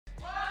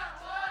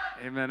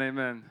Amen,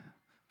 amen.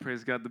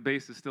 Praise God. The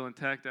bass is still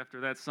intact after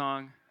that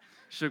song.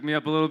 Shook me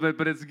up a little bit,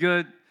 but it's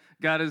good.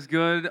 God is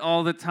good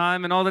all the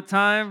time, and all the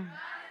time.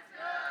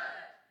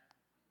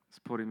 This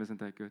podium isn't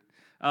that good.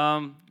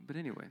 But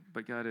anyway,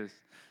 but God is.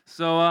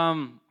 So,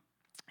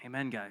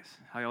 amen, guys.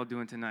 How y'all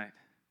doing tonight?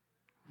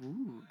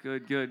 Ooh,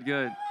 good, good,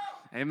 good.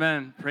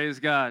 Amen. Praise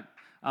God.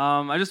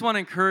 I just want to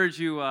encourage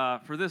you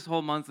for this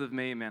whole month of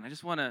May, man. I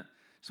just want to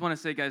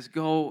say, guys,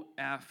 go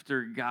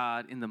after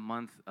God in the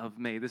month of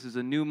May. This is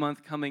a new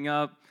month coming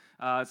up.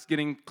 It's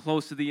getting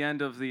close to the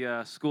end of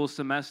the school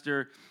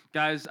semester.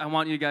 Guys, I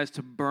want you guys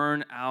to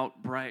burn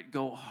out bright.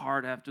 Go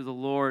hard after the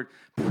Lord.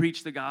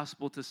 Preach the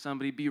gospel to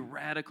somebody. Be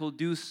radical.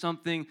 Do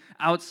something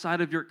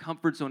outside of your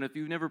comfort zone. If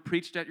you've never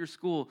preached at your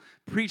school,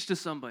 preach to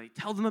somebody.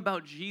 Tell them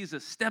about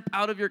Jesus. Step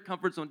out of your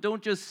comfort zone.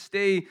 Don't just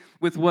stay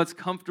with what's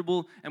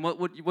comfortable and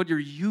what you're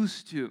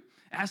used to.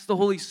 Ask the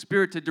Holy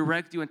Spirit to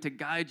direct you and to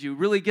guide you.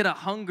 Really get a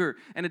hunger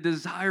and a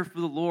desire for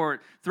the Lord.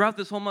 Throughout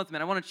this whole month,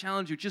 man, I want to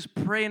challenge you. Just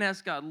pray and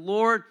ask God,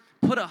 Lord,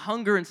 put a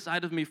hunger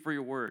inside of me for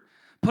your word.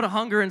 Put a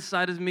hunger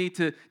inside of me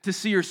to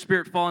see your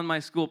spirit fall in my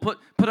school. Put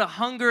a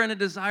hunger and a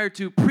desire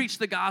to preach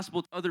the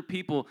gospel to other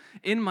people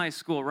in my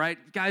school, right?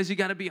 Guys, you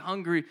got to be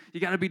hungry.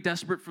 You got to be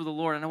desperate for the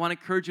Lord. And I want to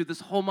encourage you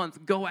this whole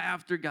month, go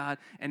after God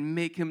and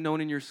make him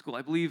known in your school.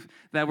 I believe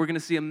that we're going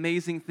to see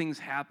amazing things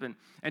happen.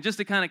 And just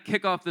to kind of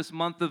kick off this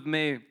month of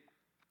May,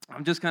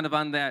 I'm just kind of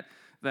on that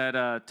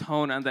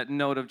tone, on that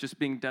note of just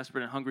being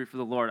desperate and hungry for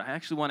the Lord. I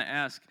actually want to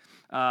ask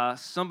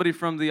somebody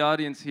from the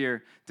audience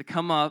here to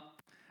come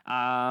up.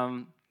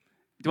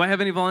 Do I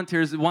have any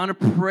volunteers that want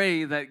to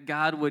pray that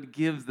God would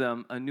give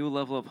them a new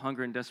level of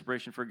hunger and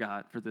desperation for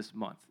God for this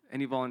month?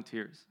 Any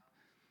volunteers?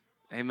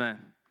 Amen.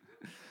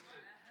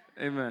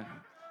 Amen.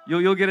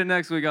 You'll get it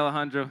next week,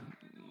 Alejandro.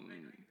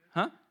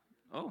 Huh?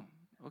 Oh,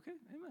 okay.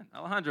 Amen.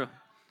 Alejandro,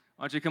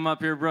 why don't you come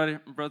up here,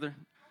 brother?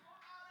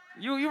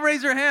 You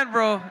raise your hand,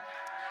 bro.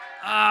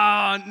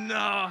 Oh,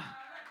 no.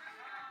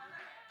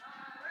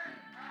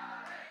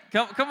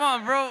 Come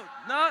on, bro.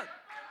 No.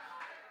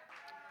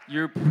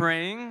 You're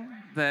praying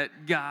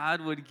that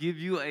God would give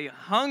you a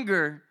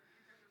hunger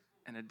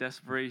and a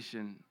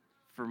desperation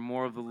for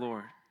more of the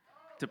Lord.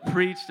 To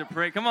preach, to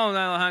pray. Come on,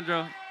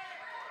 Alejandro.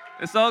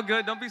 It's all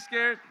good. Don't be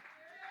scared.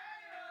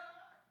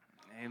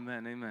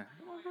 Amen, amen.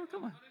 Come on, bro.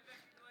 Come on.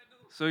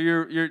 So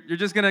you're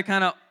just going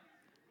to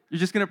you're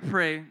just going to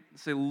pray and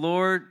say,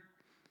 Lord,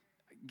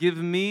 give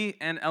me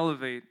and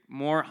Elevate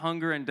more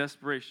hunger and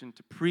desperation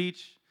to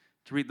preach,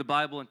 to read the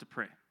Bible, and to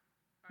pray.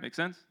 Make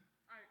sense?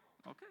 All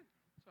right. Okay.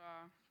 So,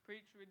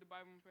 preach, read the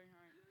Bible, and pray.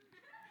 All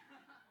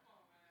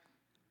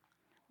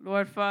right.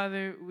 Lord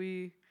Father,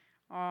 we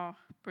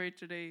pray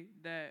today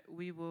that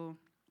we will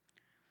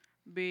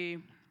be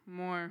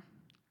more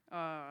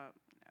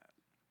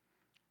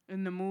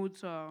in the mood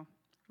to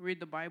read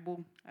the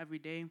Bible every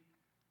day,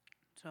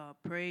 to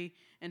pray,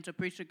 and to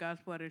preach the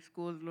gospel at our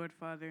schools, Lord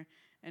Father,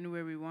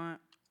 anywhere we want.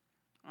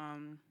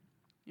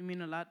 You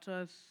mean a lot to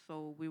us,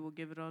 so we will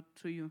give it all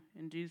to you.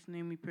 In Jesus'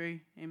 name we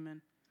pray.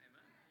 Amen.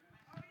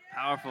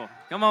 Powerful.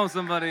 Come on,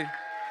 somebody.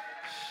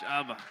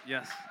 Shabbat.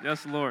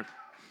 Yes, Lord.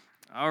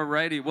 All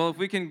righty. Well, if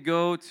we can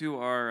go to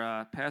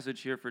our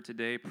passage here for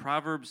today,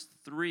 Proverbs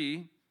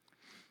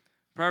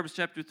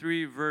chapter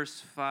 3, verse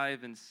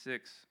 5 and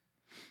 6.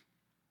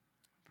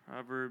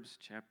 Proverbs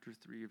chapter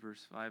 3,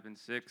 verse 5 and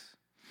 6.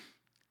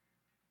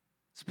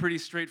 It's a pretty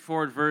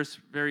straightforward verse,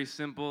 very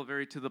simple,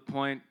 very to the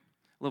point.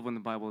 I love when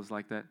the Bible is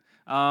like that.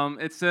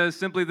 It says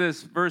simply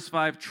this, verse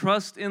 5,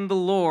 trust in the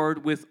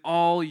Lord with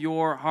all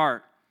your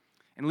heart,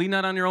 and lean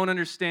not on your own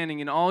understanding.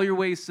 In all your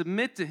ways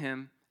submit to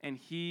him, and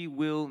he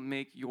will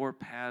make your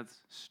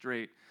paths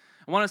straight.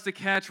 I want us to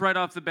catch right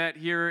off the bat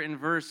here in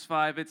verse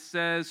 5. It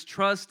says,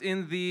 trust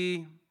in the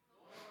Lord.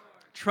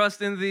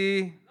 Trust in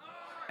the Lord.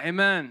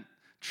 Amen.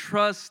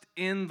 Trust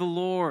in the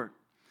Lord.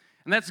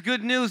 And that's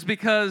good news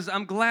because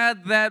I'm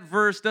glad that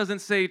verse doesn't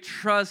say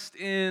trust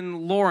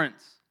in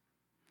Lawrence.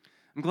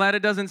 I'm glad it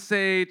doesn't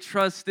say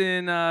trust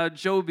in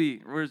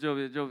Joby. Where's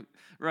Joby?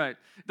 Right.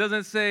 It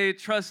doesn't say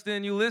trust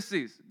in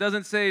Ulysses. It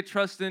doesn't say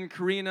trust in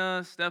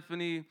Karina,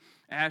 Stephanie,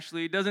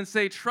 Ashley. It doesn't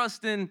say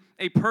trust in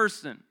a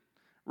person,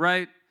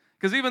 right?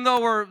 Because even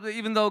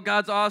though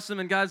God's awesome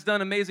and God's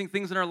done amazing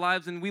things in our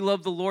lives and we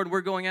love the Lord and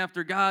we're going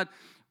after God,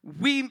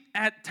 we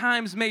at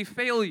times may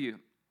fail you.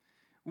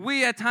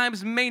 We at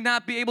times may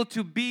not be able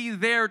to be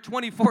there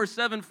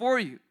 24/7 for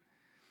you.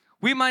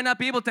 We might not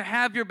be able to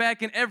have your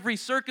back in every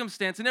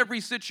circumstance, in every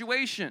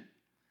situation.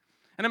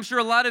 And I'm sure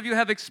a lot of you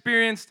have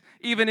experienced,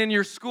 even in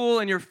your school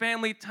and your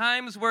family,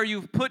 times where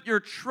you've put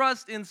your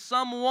trust in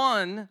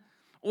someone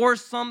or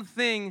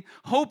something,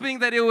 hoping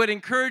that it would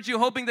encourage you,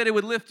 hoping that it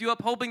would lift you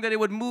up, hoping that it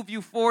would move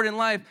you forward in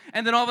life.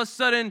 And then all of a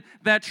sudden,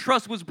 that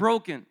trust was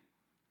broken.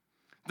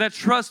 That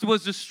trust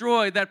was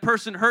destroyed. That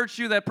person hurt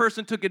you. That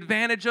person took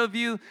advantage of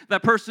you.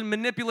 That person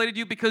manipulated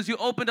you because you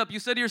opened up. You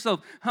said to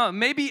yourself,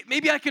 maybe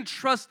I can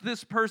trust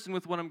this person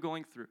with what I'm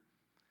going through.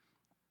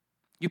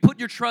 You put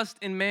your trust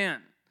in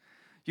man.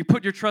 You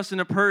put your trust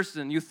in a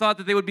person. You thought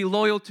that they would be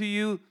loyal to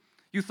you.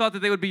 You thought that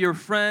they would be your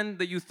friend,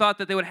 that you thought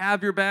that they would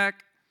have your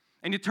back.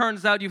 And it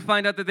turns out you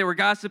find out that they were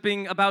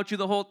gossiping about you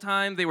the whole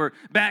time. They were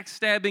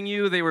backstabbing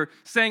you. They were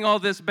saying all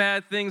this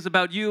bad things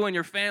about you and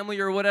your family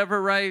or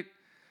whatever, right?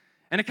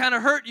 And it kind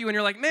of hurt you, and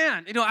you're like,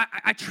 man,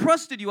 I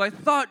trusted you. I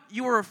thought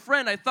you were a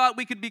friend. I thought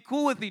we could be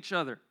cool with each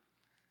other.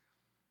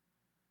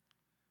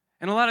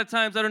 And a lot of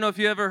times, I don't know if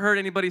you ever heard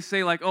anybody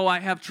say like, oh, I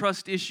have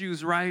trust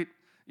issues, right?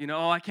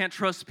 Oh, I can't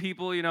trust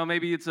people.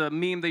 Maybe it's a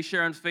meme they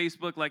share on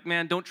Facebook, like,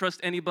 man, don't trust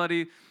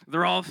anybody.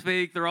 They're all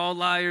fake. They're all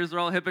liars. They're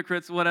all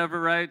hypocrites, whatever,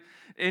 right?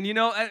 And,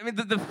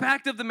 the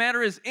fact of the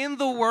matter is, in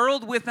the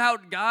world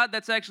without God,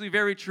 that's actually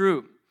very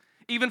true.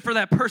 Even for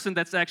that person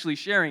that's actually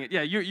sharing it.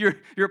 Yeah, you're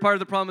a part of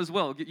the problem as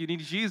well. You need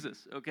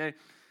Jesus, okay?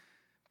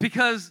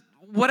 Because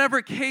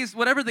whatever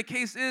the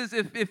case is,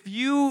 if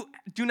you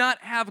do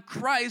not have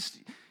Christ,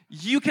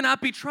 you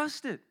cannot be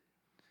trusted.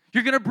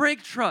 You're going to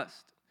break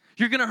trust.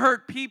 You're going to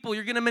hurt people.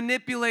 You're going to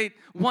manipulate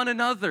one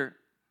another.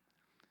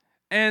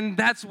 And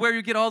that's where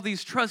you get all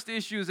these trust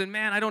issues. And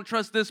man, I don't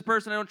trust this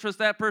person. I don't trust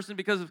that person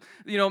because of,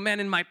 man,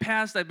 in my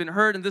past I've been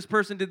hurt and this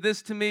person did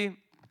this to me.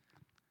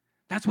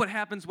 That's what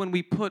happens when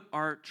we put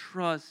our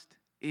trust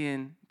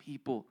in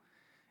people.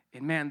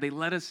 And man, they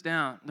let us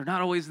down. They're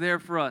not always there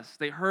for us.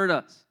 They hurt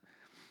us.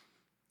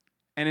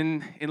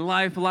 And in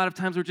life, a lot of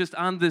times we're just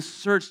on this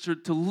search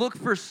to look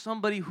for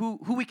somebody who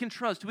we can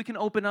trust, who we can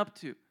open up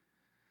to.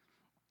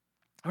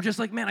 We're just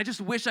like, man, I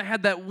just wish I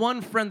had that one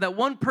friend, that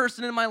one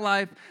person in my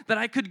life that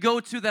I could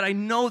go to, that I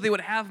know they would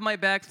have my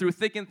back through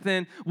thick and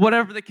thin,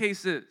 whatever the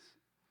case is.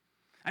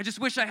 I just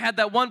wish I had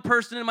that one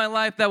person in my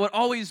life that would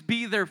always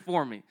be there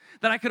for me,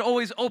 that I could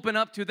always open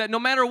up to, that no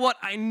matter what,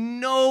 I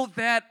know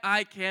that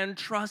I can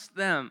trust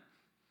them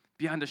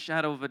beyond a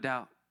shadow of a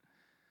doubt.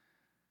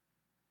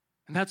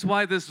 And that's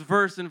why this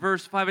verse in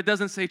verse 5, it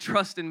doesn't say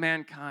trust in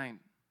mankind.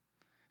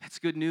 That's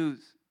good news.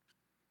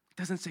 It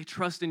doesn't say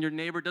trust in your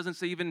neighbor. It doesn't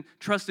say even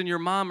trust in your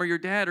mom or your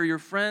dad or your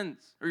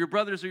friends or your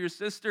brothers or your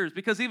sisters.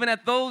 Because even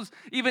at those,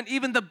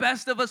 even the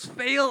best of us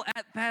fail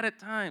at that at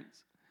times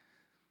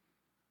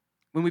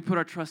when we put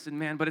our trust in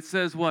man. But it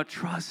says what?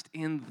 Trust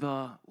in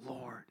the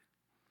Lord.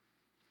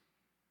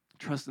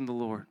 Trust in the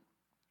Lord.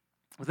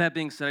 With that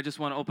being said, I just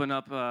want to open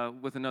up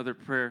with another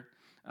prayer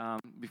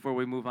before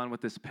we move on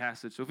with this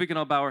passage. So if we can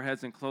all bow our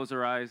heads and close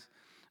our eyes.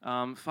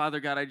 Father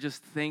God, I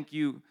just thank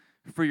you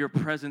for your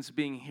presence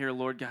being here,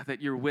 Lord God,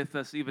 that you're with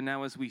us even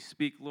now as we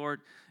speak,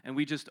 Lord, and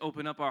we just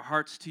open up our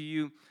hearts to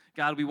you.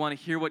 God, we want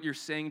to hear what you're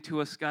saying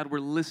to us. God, we're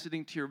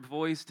listening to your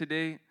voice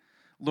today.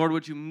 Lord,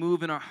 would you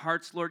move in our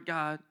hearts, Lord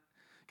God?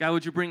 God,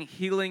 would you bring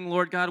healing,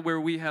 Lord God, where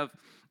we have,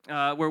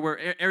 where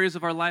areas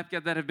of our life,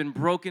 God, that have been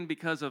broken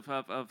because of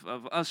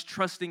us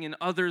trusting in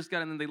others,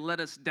 God, and then they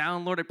let us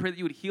down, Lord. I pray that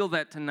you would heal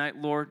that tonight,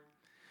 Lord,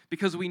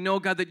 because we know,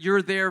 God, that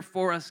you're there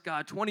for us,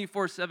 God,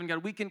 24/7,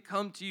 God. We can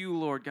come to you,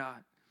 Lord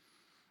God.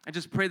 I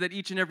just pray that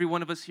each and every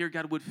one of us here,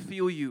 God, would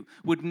feel you,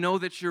 would know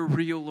that you're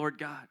real, Lord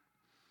God.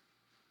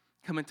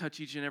 Come and touch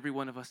each and every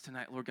one of us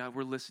tonight, Lord God.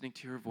 We're listening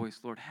to your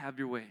voice, Lord. Have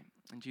your way.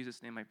 In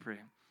Jesus' name I pray.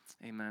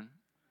 Amen.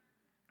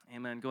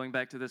 Amen. Going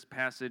back to this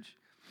passage,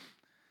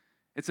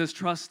 it says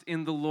trust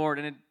in the Lord.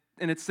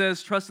 And it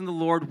says trust in the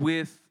Lord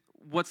with,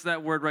 what's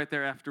that word right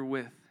there after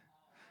with?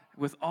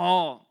 With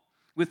all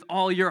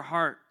your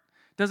heart.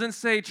 It doesn't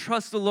say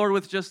trust the Lord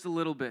with just a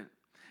little bit.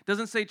 It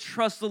doesn't say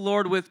trust the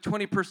Lord with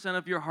 20%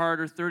 of your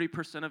heart or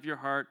 30% of your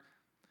heart,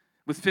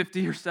 with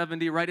 50 or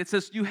 70, right? It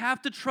says you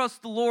have to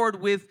trust the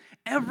Lord with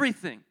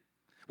everything,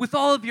 with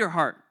all of your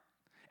heart.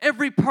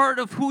 Every part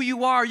of who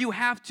you are, you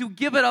have to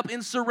give it up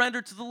in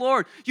surrender to the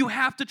Lord. You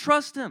have to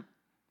trust Him.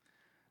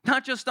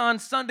 Not just on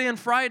Sunday and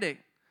Friday.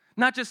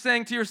 Not just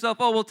saying to yourself,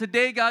 oh, well,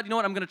 today, God, you know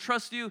what, I'm going to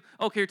trust you.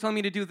 Okay, you're telling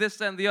me to do this,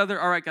 that, and the other.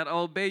 All right, God,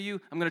 I'll obey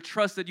you. I'm going to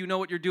trust that you know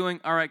what you're doing.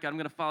 All right, God, I'm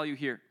going to follow you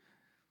here.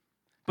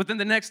 But then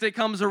the next day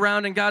comes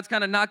around and God's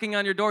kind of knocking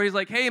on your door. He's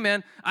like, hey,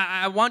 man,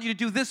 I want you to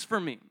do this for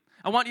me.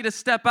 I want you to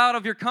step out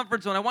of your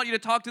comfort zone. I want you to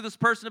talk to this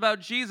person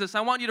about Jesus.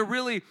 I want you to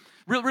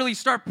really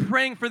start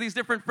praying for these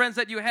different friends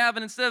that you have.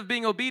 And instead of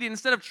being obedient,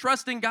 instead of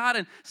trusting God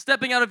and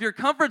stepping out of your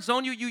comfort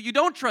zone, you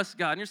don't trust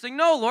God. And you're saying,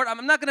 no, Lord,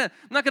 I'm not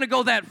gonna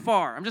go that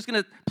far. I'm just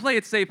gonna play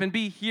it safe and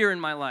be here in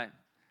my life.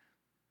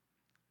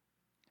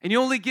 And you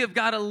only give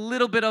God a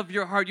little bit of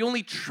your heart. You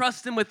only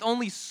trust Him with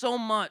only so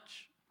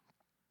much.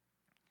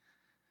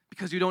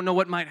 Because you don't know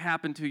what might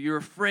happen to you. You're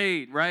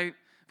afraid, right?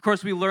 Of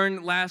course, we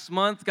learned last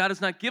month, God has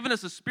not given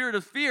us a spirit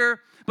of fear,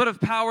 but of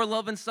power,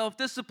 love, and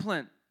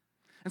self-discipline.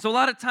 And so a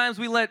lot of times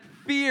we let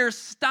fear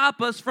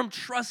stop us from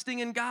trusting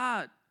in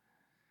God.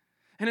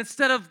 And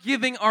instead of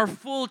giving our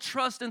full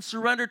trust and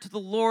surrender to the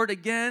Lord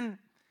again,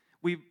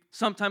 we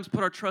sometimes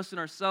put our trust in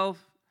ourselves.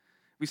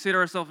 We say to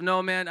ourselves,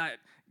 no, man,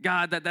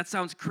 God, that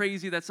sounds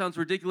crazy. That sounds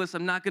ridiculous.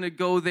 I'm not going to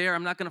go there.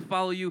 I'm not going to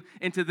follow you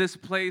into this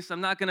place.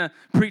 I'm not going to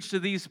preach to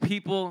these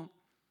people.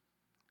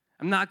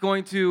 I'm not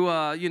going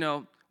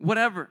to,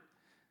 whatever.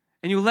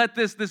 And you let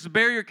this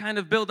barrier kind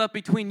of build up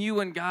between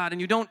you and God,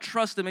 and you don't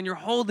trust Him, and you're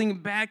holding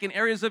back in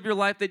areas of your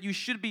life that you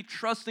should be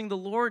trusting the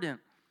Lord in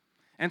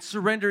and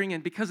surrendering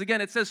in. Because again,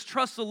 it says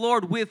trust the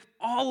Lord with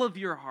all of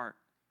your heart.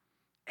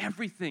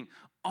 Everything.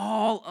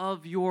 All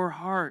of your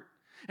heart.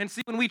 And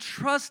see, when we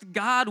trust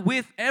God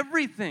with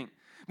everything,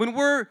 when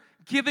we're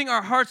giving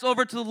our hearts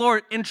over to the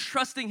Lord and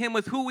trusting Him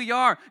with who we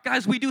are,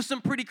 guys, we do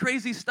some pretty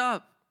crazy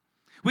stuff.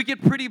 We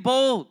get pretty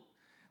bold.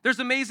 There's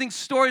amazing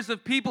stories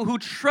of people who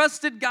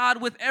trusted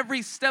God with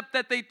every step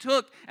that they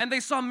took, and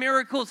they saw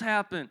miracles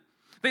happen.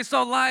 They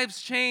saw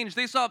lives change.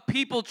 They saw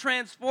people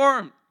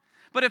transformed.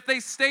 But if they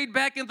stayed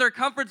back in their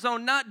comfort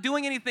zone, not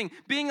doing anything,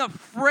 being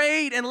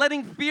afraid and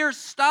letting fear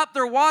stop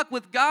their walk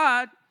with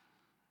God,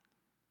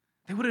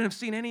 they wouldn't have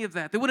seen any of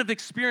that. They wouldn't have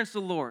experienced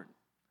the Lord.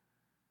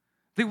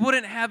 They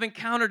wouldn't have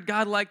encountered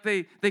God like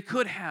they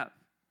could have,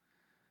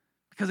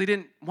 because they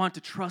didn't want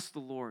to trust the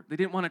Lord. They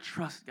didn't want to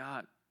trust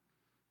God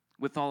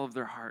with all of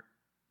their heart.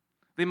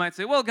 They might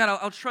say, well, God,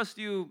 I'll trust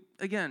you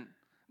again,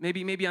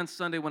 maybe on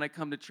Sunday when I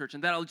come to church,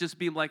 and that'll just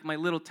be like my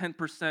little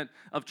 10%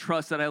 of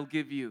trust that I'll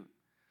give you.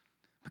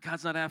 But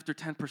God's not after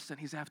 10%.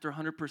 He's after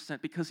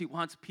 100%, because He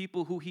wants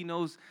people who He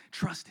knows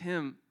trust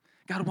Him.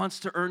 God wants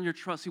to earn your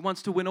trust. He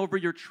wants to win over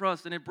your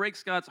trust, and it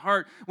breaks God's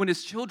heart when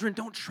His children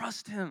don't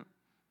trust Him,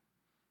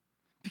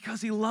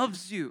 because He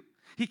loves you.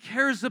 He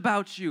cares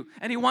about you,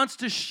 and He wants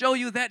to show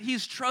you that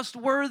He's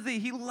trustworthy.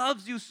 He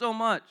loves you so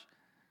much.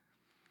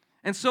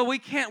 And so we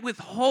can't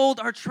withhold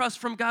our trust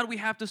from God. We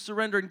have to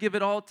surrender and give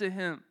it all to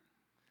Him.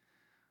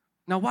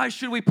 Now, why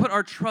should we put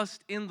our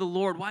trust in the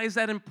Lord? Why is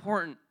that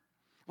important?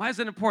 Why is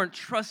it important,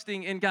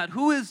 trusting in God?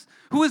 Who is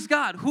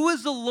God? Who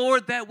is the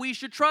Lord that we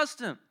should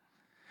trust Him?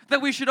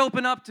 That we should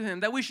open up to Him?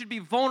 That we should be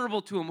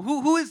vulnerable to Him?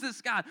 Who is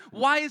this God?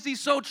 Why is He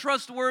so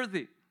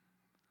trustworthy?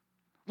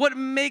 What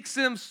makes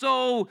Him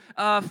so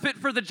fit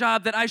for the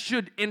job that I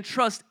should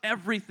entrust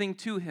everything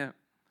to Him?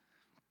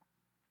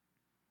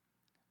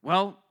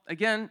 Well,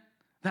 again,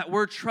 that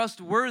word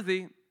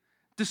trustworthy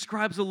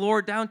describes the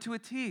Lord down to a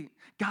T.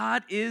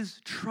 God is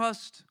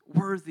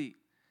trustworthy.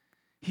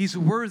 He's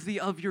worthy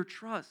of your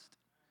trust.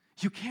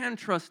 You can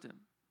trust Him.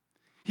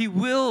 He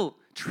will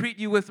treat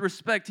you with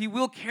respect. He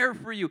will care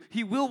for you.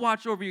 He will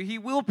watch over you. He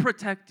will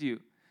protect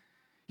you.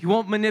 He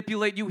won't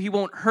manipulate you. He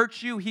won't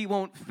hurt you. He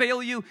won't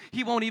fail you.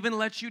 He won't even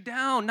let you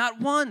down, not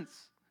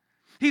once.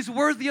 He's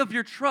worthy of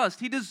your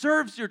trust. He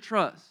deserves your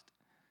trust.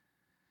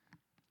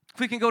 If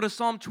we can go to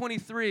Psalm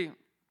 23.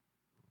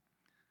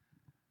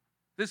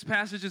 This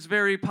passage is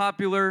very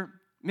popular.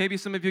 Maybe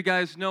some of you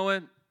guys know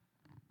it.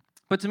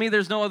 But to me,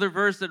 there's no other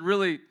verse that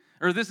really,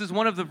 or this is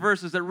one of the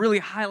verses that really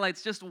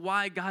highlights just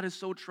why God is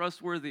so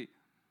trustworthy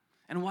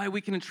and why we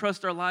can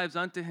entrust our lives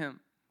unto Him.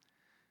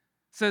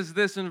 It says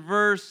this in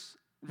verse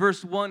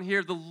 1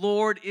 here, the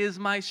Lord is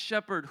my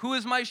shepherd. Who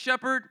is my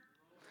shepherd?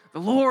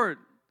 The Lord.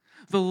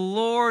 The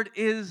Lord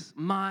is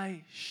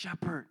my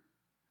shepherd.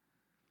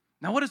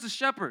 Now, what is a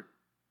shepherd?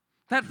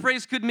 That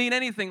phrase could mean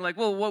anything. Like,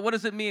 well, what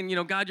does it mean? You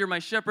know, God, you're my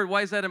shepherd.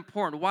 Why is that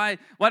important? What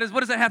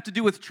does that have to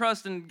do with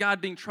trust and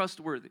God being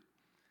trustworthy?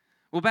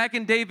 Well, back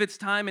in David's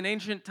time, in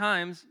ancient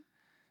times,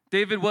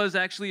 David was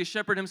actually a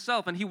shepherd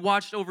himself, and he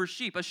watched over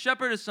sheep. A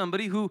shepherd is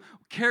somebody who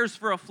cares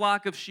for a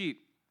flock of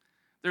sheep.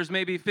 There's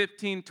maybe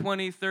 15,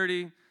 20,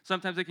 30,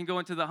 sometimes it can go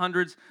into the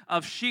hundreds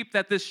of sheep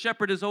that this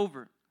shepherd is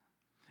over.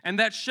 And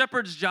that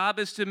shepherd's job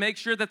is to make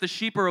sure that the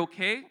sheep are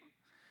okay,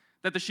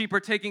 that the sheep are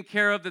taken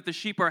care of, that the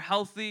sheep are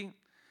healthy.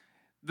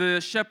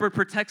 The shepherd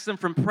protects them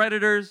from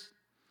predators.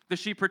 The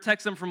sheep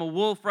protects them from a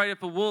wolf, right?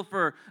 If a wolf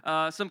or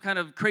some kind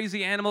of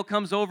crazy animal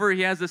comes over,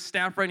 he has a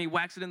staff, right, and he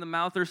whacks it in the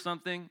mouth or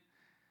something.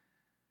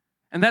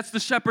 And that's the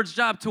shepherd's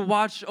job, to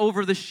watch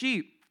over the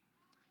sheep.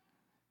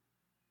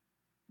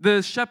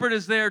 The shepherd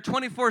is there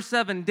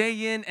 24/7,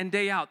 day in and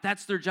day out.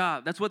 That's their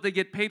job. That's what they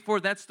get paid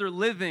for. That's their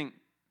living.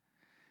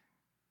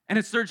 And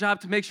it's their job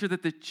to make sure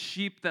that the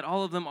sheep, that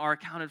all of them are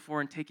accounted for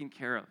and taken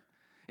care of.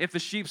 If the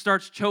sheep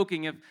starts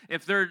choking,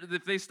 if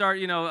they start,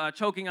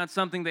 choking on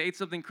something, they ate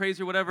something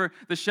crazy or whatever,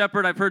 the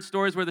shepherd, I've heard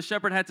stories where the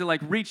shepherd had to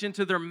like reach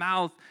into their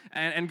mouth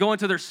and go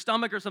into their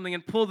stomach or something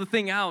and pull the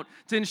thing out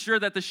to ensure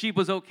that the sheep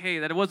was okay,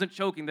 that it wasn't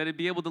choking, that it'd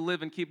be able to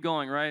live and keep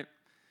going, right?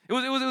 It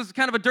was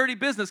kind of a dirty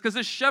business, because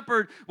this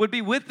shepherd would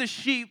be with the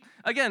sheep,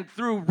 again,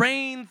 through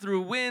rain,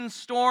 through wind,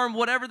 storm,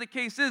 whatever the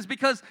case is,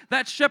 because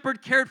that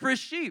shepherd cared for his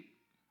sheep.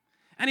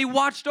 And he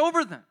watched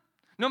over them.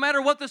 No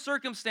matter what the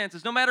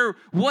circumstances, no matter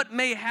what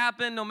may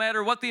happen, no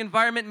matter what the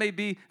environment may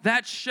be,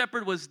 that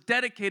shepherd was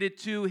dedicated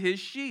to his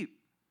sheep.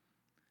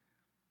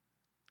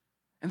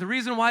 And the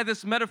reason why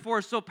this metaphor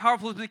is so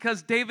powerful is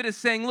because David is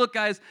saying, look,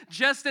 guys,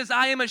 just as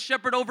I am a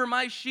shepherd over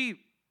my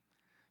sheep,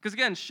 because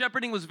again,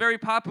 shepherding was very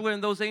popular in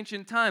those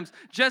ancient times.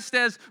 Just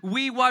as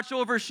we watch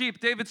over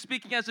sheep, David's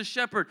speaking as a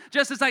shepherd.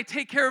 Just as I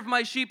take care of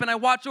my sheep and I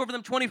watch over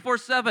them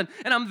 24/7,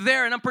 and I'm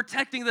there and I'm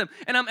protecting them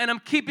and I'm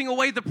keeping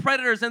away the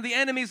predators and the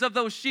enemies of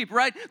those sheep,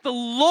 right? The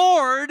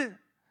Lord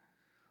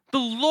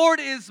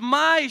is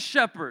my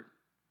shepherd.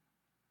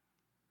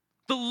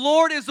 The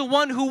Lord is the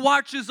one who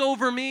watches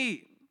over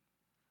me.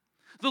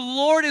 The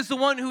Lord is the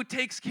one who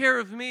takes care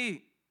of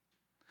me.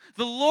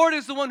 The Lord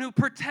is the one who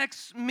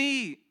protects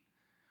me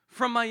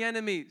from my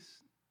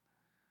enemies,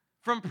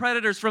 from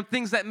predators, from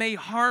things that may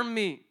harm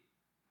me.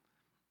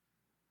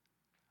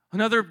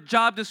 Another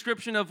job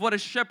description of what a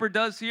shepherd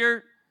does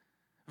here,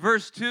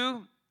 verse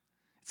 2,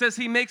 It says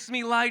he makes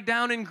me lie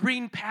down in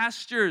green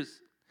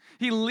pastures.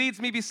 He leads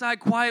me beside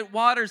quiet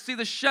waters. See,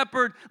 the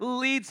shepherd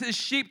leads his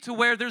sheep to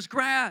where there's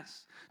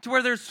grass, to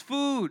where there's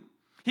food.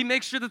 He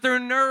makes sure that they're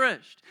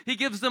nourished. He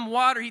gives them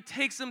water. He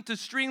takes them to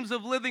streams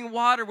of living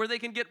water where they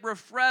can get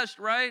refreshed,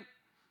 right?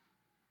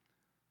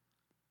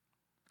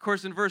 Of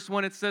course, in verse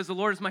 1, it says, the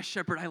Lord is my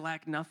shepherd, I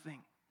lack nothing.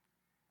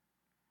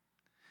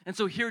 And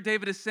so here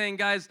David is saying,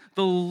 guys,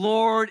 the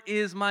Lord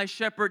is my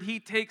shepherd. He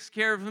takes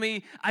care of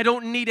me. I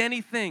don't need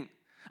anything.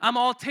 I'm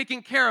all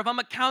taken care of. I'm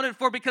accounted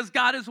for because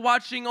God is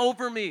watching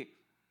over me.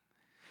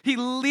 He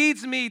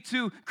leads me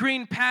to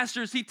green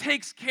pastures. He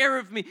takes care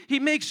of me. He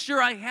makes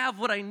sure I have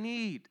what I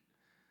need.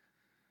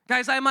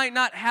 Guys, I might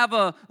not have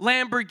a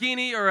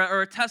Lamborghini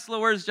or a Tesla.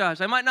 Where's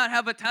Josh? I might not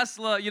have a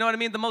Tesla, you know what I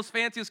mean, the most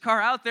fanciest car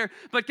out there.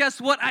 But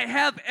guess what? I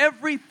have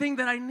everything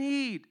that I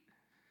need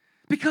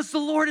because the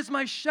Lord is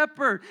my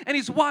shepherd, and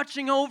He's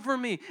watching over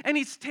me, and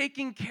He's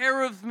taking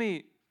care of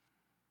me.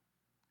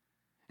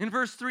 In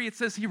verse 3, it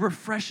says, He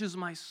refreshes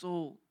my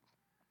soul.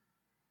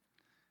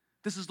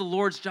 This is the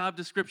Lord's job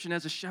description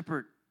as a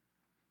shepherd.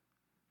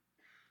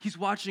 He's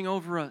watching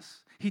over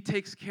us. He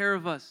takes care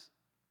of us.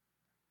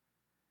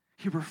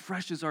 He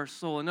refreshes our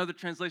soul. Another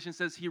translation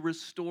says, He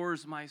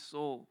restores my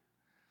soul.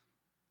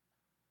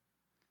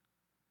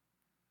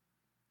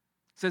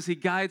 It says, He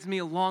guides me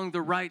along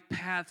the right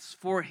paths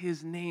for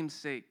His name's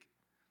sake.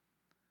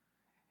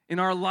 In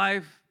our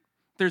life,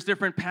 there's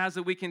different paths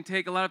that we can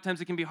take. A lot of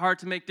times it can be hard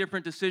to make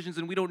different decisions,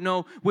 and we don't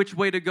know which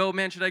way to go.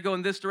 Man, should I go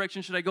in this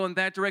direction? Should I go in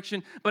that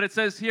direction? But it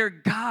says here,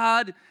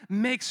 God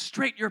makes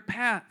straight your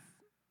path.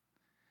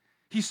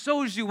 He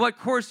shows you what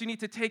course you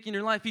need to take in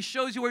your life. He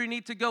shows you where you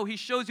need to go. He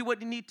shows you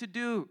what you need to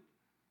do.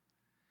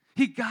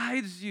 He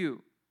guides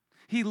you.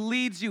 He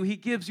leads you. He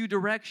gives you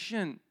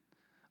direction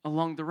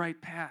along the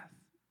right path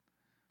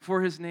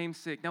for His name's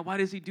sake. Now, why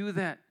does He do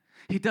that?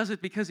 He does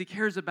it because He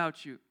cares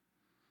about you,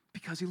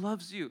 because He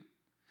loves you,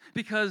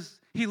 because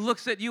He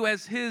looks at you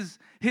as His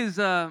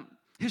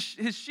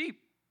sheep.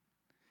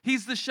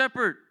 He's the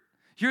shepherd.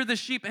 You're the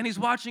sheep, and He's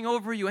watching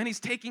over you, and He's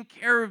taking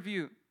care of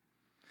you.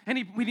 And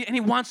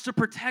he wants to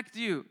protect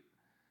you.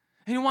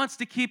 And He wants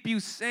to keep you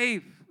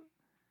safe.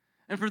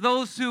 And for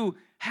those who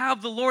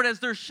have the Lord as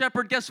their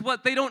shepherd, guess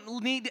what? They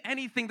don't need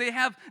anything. They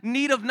have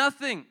need of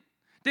nothing.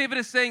 David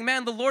is saying,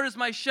 man, the Lord is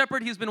my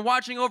shepherd. He's been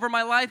watching over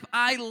my life.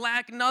 I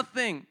lack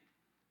nothing.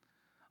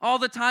 All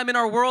the time in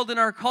our world, in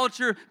our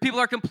culture, people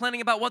are complaining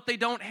about what they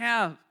don't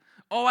have.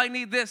 Oh, I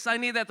need this, I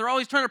need that. They're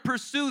always trying to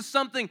pursue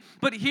something.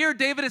 But here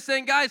David is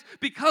saying, guys,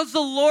 because the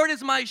Lord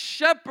is my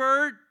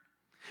shepherd,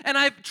 and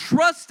I've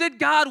trusted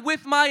God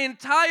with my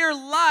entire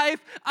life,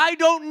 I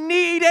don't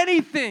need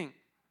anything.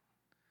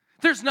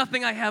 There's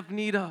nothing I have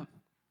need of.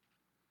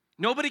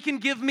 Nobody can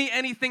give me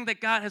anything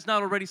that God has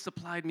not already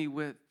supplied me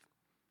with.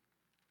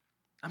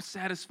 I'm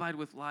satisfied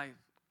with life.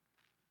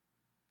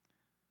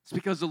 It's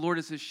because the Lord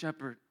is His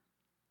shepherd.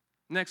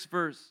 Next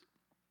verse.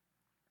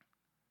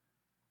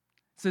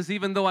 It says,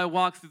 even though I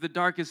walk through the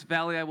darkest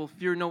valley, I will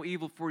fear no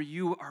evil, for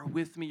you are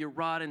with me. Your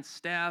rod and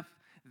staff,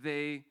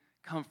 they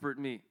comfort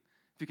me.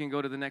 If you can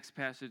go to the next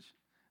passage,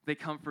 they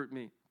comfort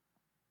me.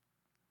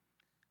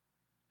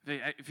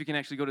 If you can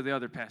actually go to the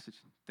other passage,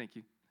 thank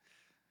you.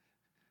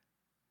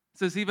 It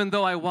says, even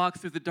though I walk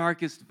through the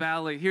darkest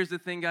valley. Here's the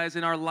thing, guys.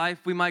 In our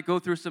life, we might go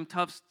through some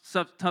tough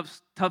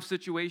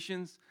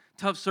situations,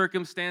 tough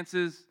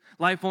circumstances.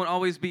 Life won't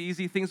always be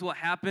easy. Things will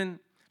happen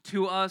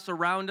to us,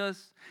 around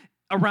us.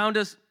 Around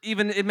us,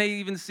 it may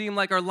even seem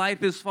like our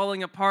life is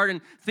falling apart and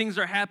things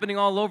are happening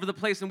all over the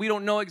place and we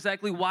don't know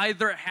exactly why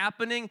they're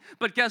happening.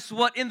 But guess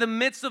what? In the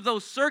midst of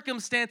those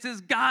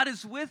circumstances, God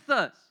is with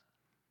us.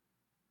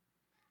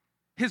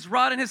 His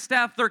rod and His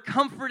staff, they're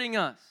comforting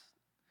us.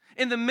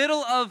 In the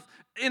middle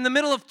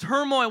of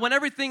turmoil, when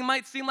everything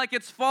might seem like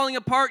it's falling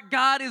apart,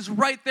 God is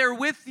right there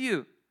with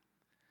you.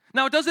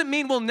 Now, it doesn't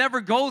mean we'll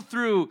never go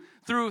through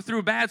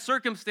bad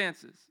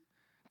circumstances.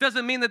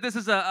 Doesn't mean that this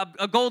is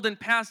a golden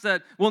past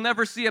that we'll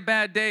never see a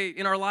bad day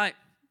in our life.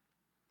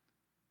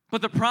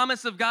 But the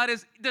promise of God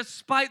is,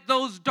 despite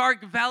those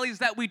dark valleys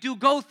that we do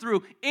go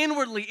through,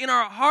 inwardly, in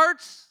our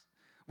hearts,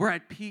 we're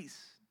at peace.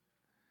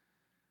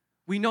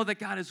 We know that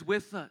God is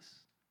with us.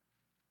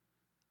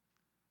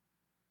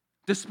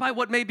 Despite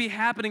what may be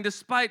happening,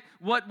 despite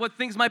what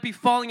things might be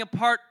falling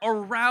apart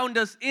around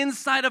us,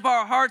 inside of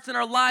our hearts and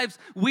our lives,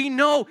 we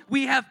know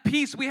we have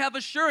peace, we have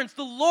assurance.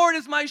 The Lord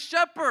is my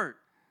shepherd.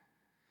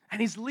 And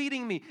He's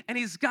leading me, and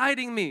He's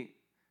guiding me,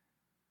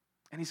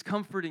 and He's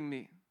comforting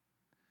me.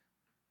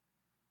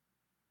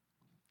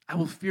 I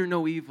will fear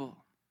no evil.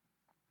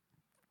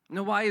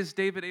 Now, why is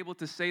David able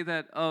to say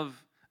that of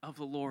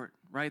the Lord,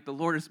 right? The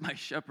Lord is my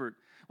shepherd.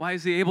 Why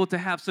is he able to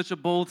have such a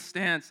bold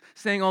stance,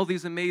 saying all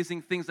these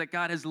amazing things that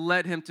God has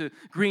led him to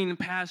green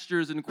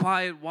pastures and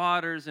quiet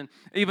waters? And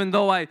even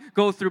though I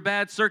go through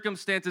bad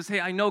circumstances, hey,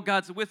 I know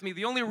God's with me.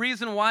 The only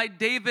reason why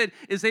David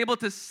is able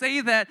to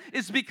say that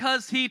is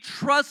because he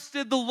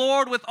trusted the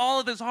Lord with all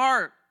of his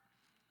heart.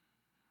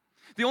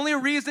 The only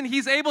reason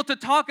he's able to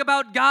talk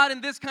about God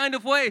in this kind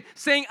of way,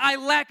 saying, I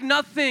lack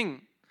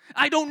nothing.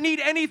 I don't need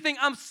anything.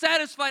 I'm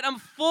satisfied. I'm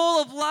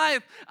full of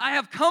life. I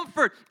have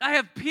comfort. I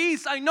have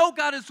peace. I know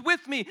God is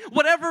with me,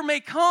 whatever may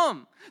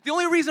come. The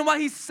only reason why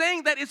he's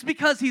saying that is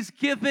because he's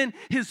given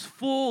his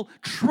full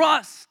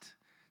trust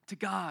to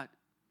God.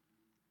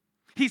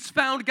 He's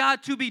found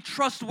God to be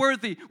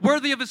trustworthy,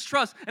 worthy of his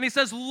trust. And he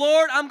says,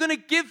 Lord, I'm going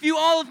to give you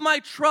all of my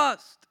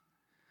trust.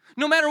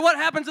 No matter what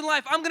happens in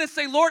life, I'm going to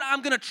say, Lord,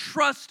 I'm going to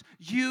trust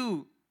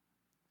you.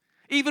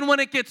 Even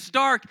when it gets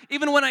dark,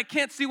 even when I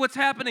can't see what's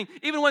happening,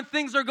 even when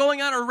things are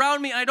going on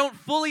around me, I don't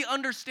fully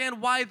understand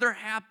why they're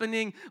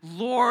happening.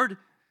 Lord,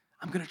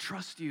 I'm going to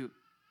trust you.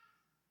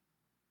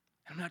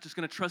 I'm not just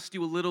going to trust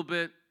you a little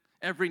bit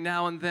every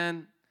now and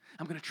then.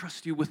 I'm going to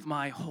trust you with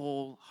my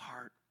whole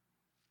heart.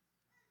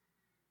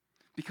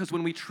 Because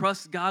when we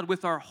trust God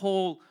with our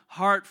whole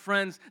heart,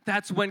 friends,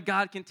 that's when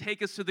God can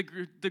take us to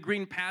the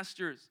green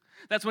pastures.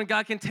 That's when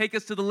God can take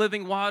us to the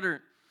living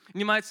water. And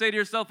you might say to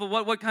yourself,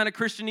 well, what kind of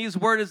Christianese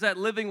word is that,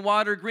 living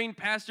water, green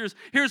pastures?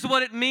 Here's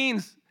what it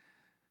means.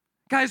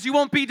 Guys, you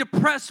won't be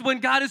depressed when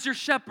God is your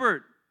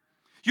shepherd.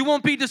 You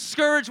won't be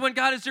discouraged when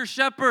God is your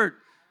shepherd.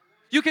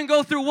 You can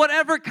go through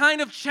whatever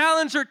kind of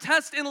challenge or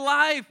test in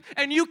life,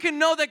 and you can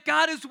know that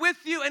God is with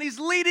you and he's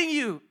leading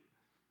you.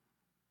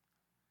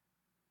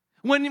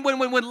 When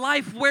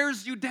life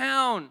wears you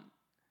down,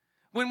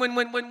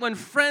 when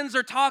friends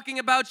are talking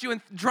about you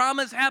and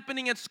drama's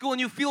happening at school and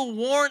you feel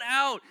worn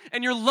out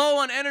and you're low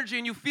on energy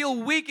and you feel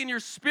weak in your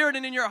spirit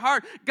and in your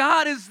heart,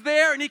 God is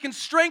there and he can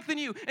strengthen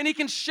you and he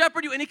can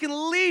shepherd you and he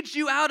can lead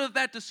you out of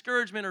that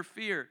discouragement or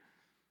fear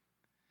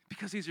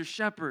because he's your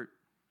shepherd,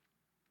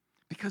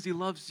 because he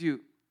loves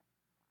you,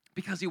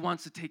 because he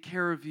wants to take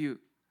care of you.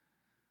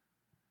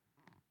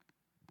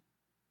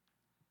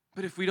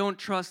 But if we don't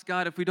trust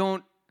God, if we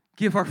don't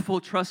give our full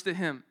trust to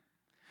him,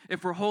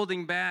 if we're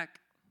holding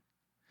back,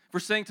 if we're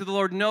saying to the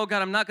Lord, no,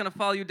 God, I'm not going to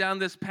follow you down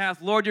this path.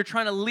 Lord, you're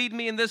trying to lead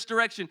me in this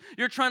direction.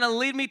 You're trying to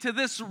lead me to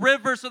this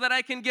river so that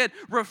I can get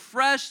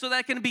refreshed, so that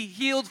I can be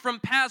healed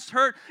from past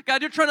hurt.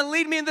 God, you're trying to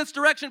lead me in this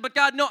direction, but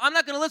God, no, I'm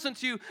not going to listen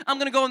to you. I'm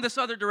going to go in this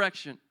other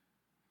direction.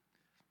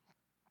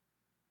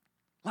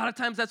 A lot of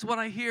times that's what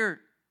I hear.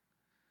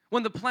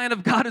 When the plan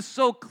of God is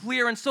so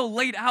clear and so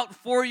laid out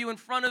for you in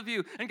front of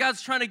you, and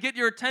God's trying to get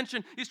your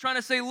attention. He's trying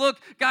to say, look,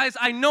 guys,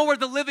 I know where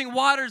the living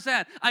water's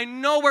at. I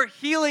know where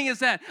healing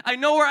is at. I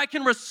know where I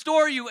can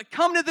restore you.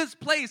 Come to this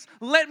place.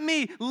 Let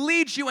me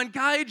lead you and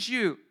guide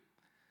you.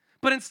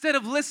 But instead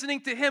of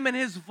listening to him and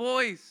his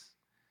voice,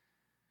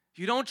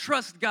 you don't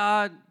trust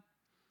God.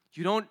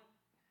 You don't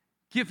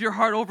give your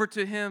heart over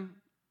to him.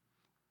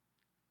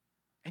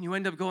 And you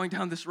end up going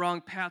down this wrong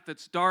path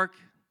that's dark.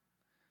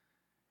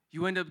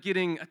 You end up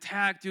getting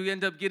attacked. You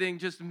end up getting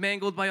just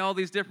mangled by all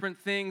these different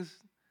things.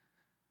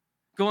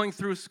 Going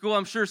through school,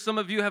 I'm sure some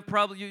of you have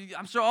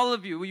I'm sure all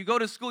of you, when you go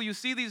to school, you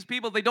see these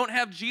people, they don't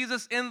have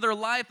Jesus in their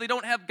life. They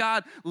don't have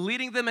God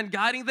leading them and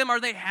guiding them. Are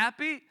they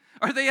happy?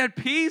 Are they at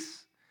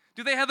peace?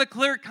 Do they have a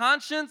clear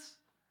conscience?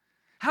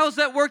 How's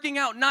that working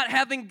out, not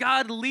having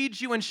God lead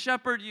you and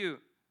shepherd you?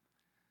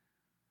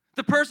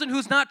 The person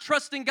who's not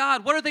trusting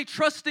God, what are they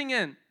trusting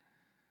in?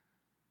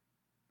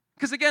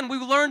 Because again, we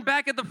learned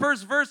back at the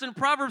first verse in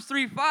Proverbs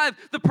 3:5,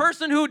 the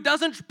person who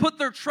doesn't put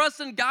their trust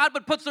in God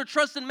but puts their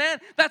trust in man,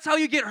 that's how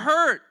you get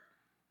hurt.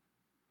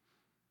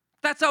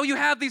 That's how you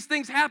have these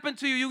things happen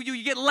to you.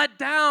 You get let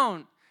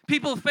down.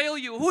 People fail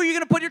you. Who are you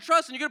going to put your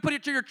trust in? You're going to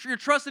put your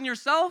trust in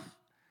yourself?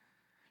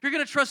 You're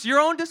going to trust your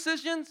own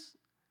decisions?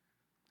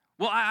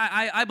 Well,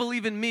 I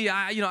believe in me.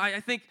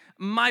 I think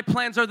my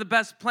plans are the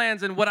best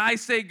plans, and what I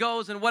say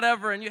goes, and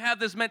whatever. And you have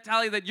this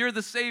mentality that you're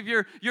the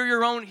savior, you're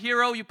your own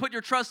hero. You put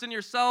your trust in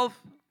yourself.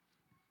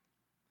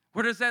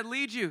 Where does that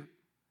lead you?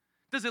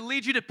 Does it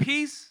lead you to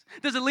peace?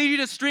 Does it lead you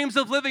to streams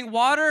of living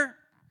water?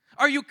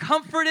 Are you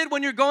comforted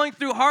when you're going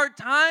through hard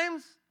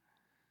times?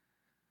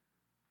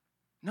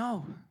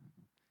 No,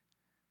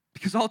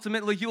 because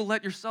ultimately you'll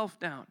let yourself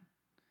down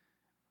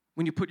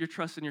when you put your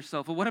trust in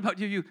yourself. Well, what about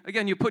you?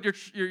 Again, you put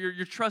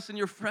your trust in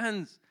your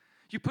friends.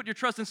 You put your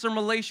trust in some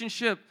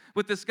relationship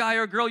with this guy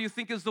or girl you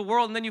think is the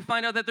world, and then you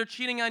find out that they're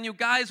cheating on you.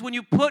 Guys, when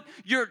you put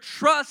your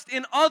trust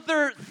in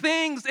other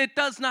things, it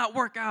does not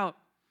work out.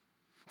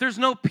 There's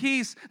no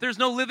peace. There's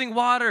no living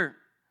water.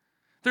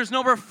 There's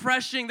no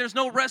refreshing. There's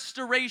no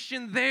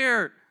restoration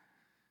there.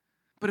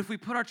 But if we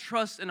put our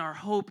trust and our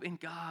hope in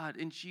God,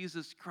 in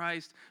Jesus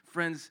Christ,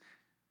 friends,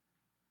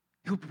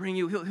 He'll bring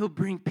you, he'll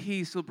bring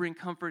peace, he'll bring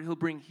comfort, he'll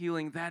bring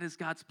healing. That is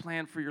God's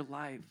plan for your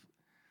life.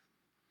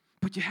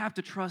 But you have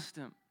to trust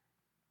him.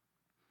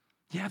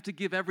 You have to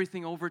give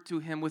everything over to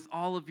him with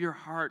all of your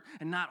heart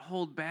and not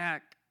hold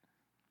back.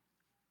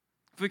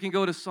 If we can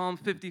go to Psalm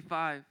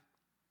 55.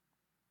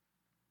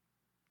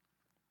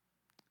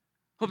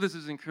 Hope this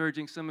is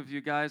encouraging some of you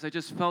guys. I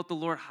just felt the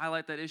Lord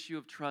highlight that issue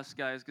of trust,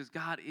 guys, because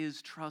God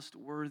is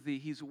trustworthy.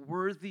 He's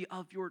worthy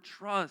of your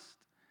trust.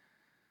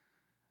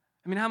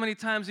 I mean, how many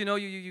times, you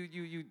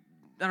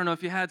I don't know,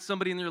 if you had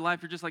somebody in your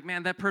life, you're just like,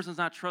 man, that person's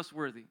not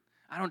trustworthy.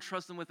 I don't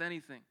trust them with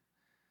anything.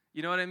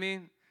 You know what I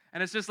mean?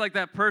 And it's just like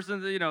that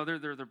person,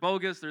 they're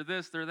bogus, they're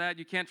this, they're that.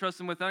 You can't trust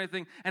them with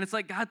anything. And it's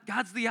like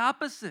God's the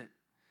opposite.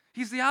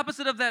 He's the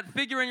opposite of that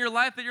figure in your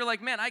life that you're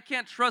like, man, I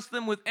can't trust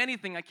them with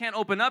anything. I can't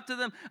open up to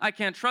them. I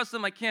can't trust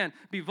them. I can't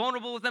be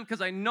vulnerable with them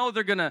because I know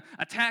they're going to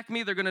attack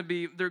me. They're going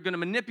to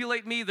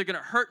manipulate me. They're going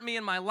to hurt me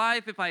in my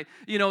life. If I,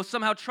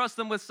 somehow trust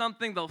them with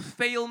something, they'll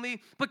fail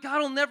me. But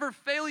God will never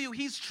fail you.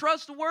 He's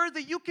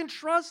trustworthy. You can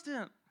trust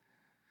him.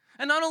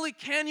 And not only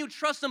can you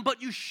trust him,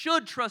 but you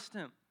should trust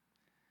him.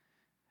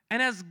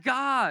 And as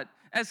God,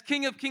 as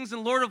King of Kings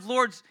and Lord of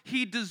Lords,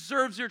 he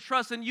deserves your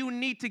trust, and you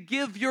need to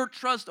give your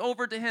trust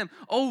over to him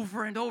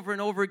over and over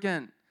and over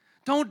again.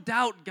 Don't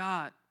doubt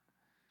God.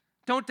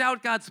 Don't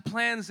doubt God's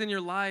plans in your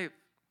life.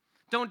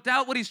 Don't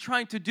doubt what he's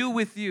trying to do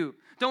with you.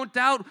 Don't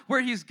doubt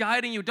where he's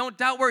guiding you. Don't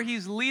doubt where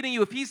he's leading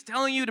you. If he's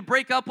telling you to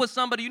break up with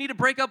somebody, you need to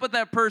break up with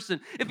that person.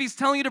 If he's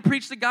telling you to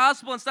preach the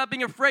gospel and stop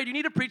being afraid, you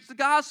need to preach the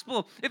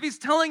gospel. If he's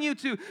telling you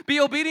to be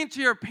obedient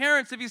to your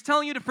parents, if he's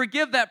telling you to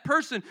forgive that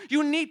person,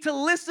 you need to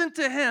listen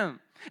to him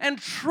and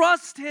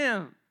trust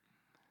him.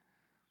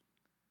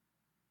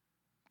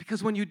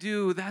 Because when you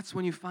do, that's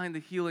when you find the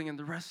healing and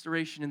the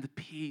restoration and the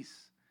peace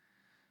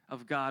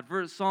of God.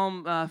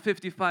 Psalm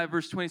 55,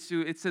 verse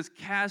 22, it says,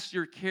 cast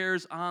your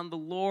cares on the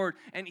Lord,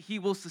 and he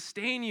will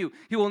sustain you.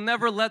 He will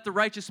never let the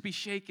righteous be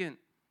shaken.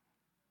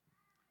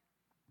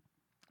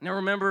 Now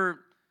remember,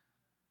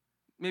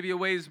 maybe a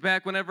ways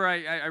back, whenever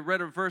I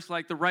read a verse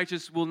like the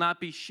righteous will not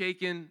be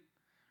shaken,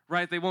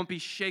 right? They won't be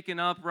shaken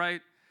up,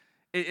 right?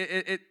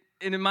 And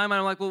in my mind,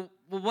 I'm like, well,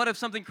 what if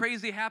something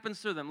crazy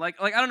happens to them?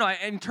 Like I don't know, I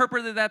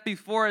interpreted that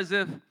before as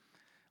if,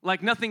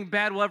 like, nothing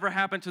bad will ever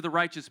happen to the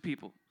righteous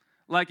people.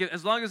 Like,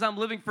 as long as I'm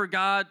living for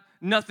God,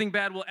 nothing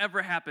bad will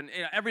ever happen.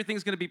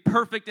 Everything's going to be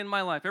perfect in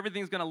my life.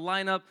 Everything's going to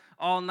line up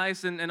all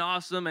nice and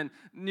awesome, and,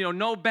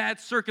 no bad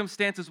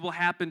circumstances will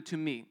happen to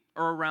me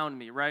or around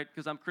me, right?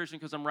 Because I'm Christian,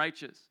 because I'm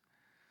righteous.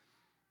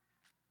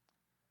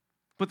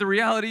 But the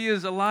reality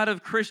is a lot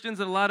of Christians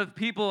and a lot of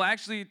people,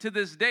 actually to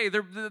this day,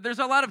 there's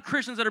a lot of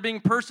Christians that are being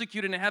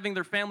persecuted and having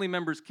their family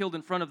members killed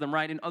in front of them,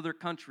 right, in other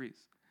countries.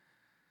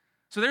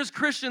 So there's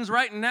Christians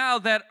right now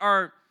that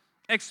are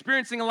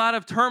experiencing a lot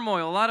of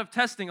turmoil, a lot of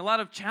testing, a lot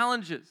of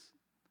challenges.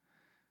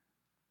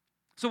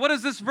 So what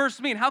does this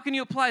verse mean? How can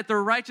you apply it? The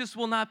righteous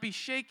will not be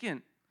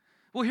shaken.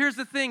 Well, here's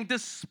the thing.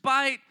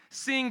 Despite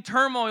seeing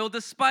turmoil,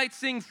 despite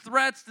seeing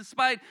threats,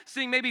 despite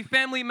seeing maybe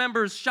family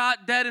members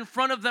shot dead in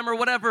front of them or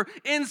whatever,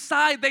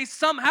 inside they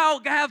somehow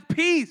have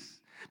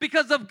peace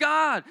because of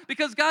God,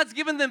 because God's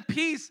given them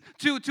peace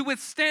to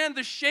withstand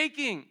the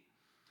shaking,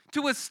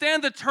 to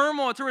withstand the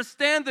turmoil, to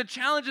withstand the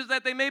challenges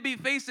that they may be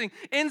facing.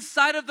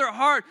 Inside of their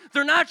heart,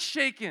 they're not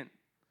shaken.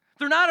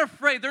 They're not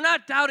afraid. They're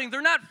not doubting.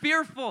 They're not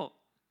fearful.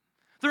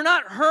 They're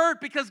not hurt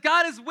because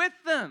God is with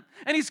them,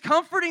 and he's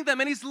comforting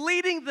them, and he's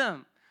leading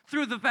them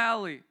through the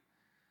valley.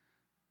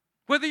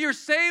 Whether you're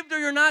saved or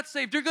you're not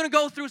saved, you're going to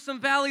go through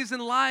some valleys in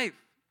life.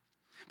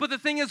 But the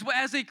thing is,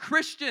 as a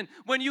Christian,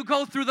 when you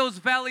go through those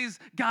valleys,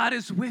 God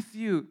is with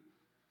you.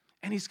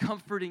 And he's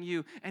comforting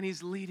you, and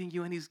he's leading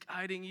you, and he's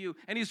guiding you,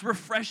 and he's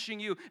refreshing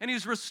you, and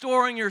he's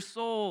restoring your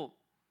soul.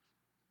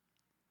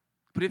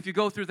 But if you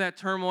go through that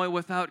turmoil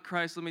without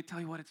Christ, let me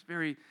tell you what, it's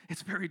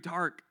very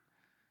dark.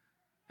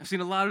 I've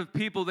seen a lot of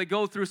people, they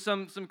go through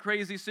some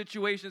crazy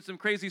situations, some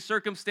crazy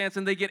circumstance,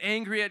 and they get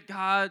angry at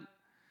God.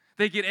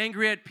 They get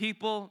angry at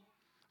people.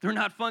 They're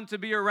not fun to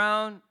be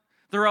around.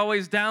 They're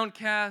always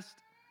downcast.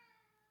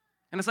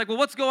 And it's like, well,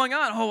 what's going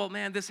on? Oh, well,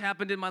 man, this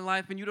happened in my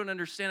life, and you don't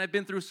understand. I've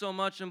been through so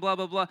much, and blah,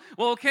 blah, blah.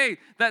 Well, okay,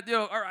 all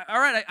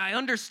right, I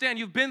understand.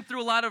 You've been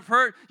through a lot of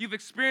hurt. You've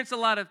experienced a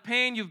lot of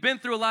pain. You've been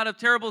through a lot of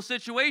terrible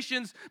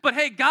situations. But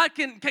hey, God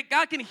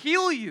can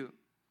heal you.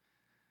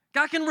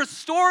 God can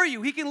restore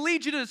you. He can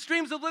lead you to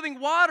streams of living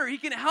water. He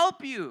can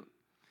help you.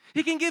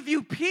 He can give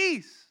you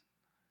peace.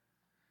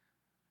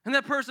 And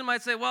that person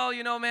might say, well,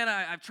 man,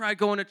 I've tried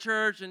going to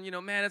church, and,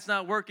 man, it's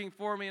not working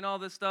for me and all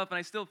this stuff, and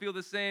I still feel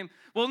the same.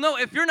 Well, no,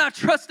 if you're not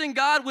trusting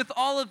God with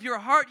all of your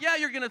heart, yeah,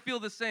 you're going to feel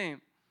the same.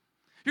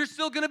 You're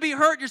still going to be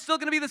hurt. You're still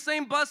going to be the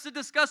same busted,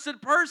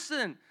 disgusted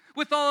person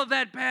with all of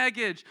that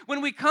baggage. When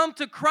we come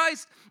to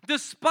Christ,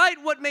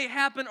 despite what may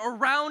happen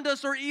around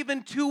us or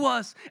even to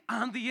us,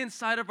 on the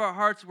inside of our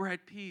hearts, we're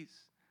at peace.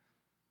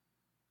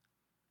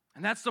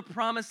 And that's the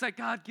promise that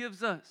God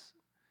gives us.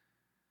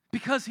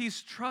 Because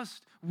he's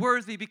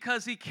trustworthy,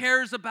 because he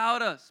cares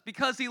about us,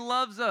 because he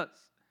loves us.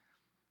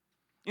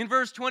 In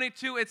verse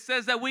 22, it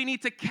says that we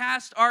need to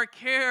cast our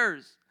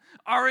cares,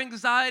 our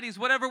anxieties,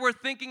 whatever we're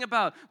thinking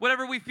about,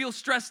 whatever we feel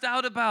stressed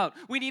out about.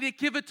 We need to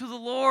give it to the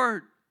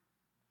Lord.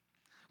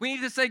 We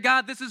need to say,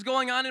 God, this is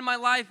going on in my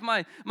life.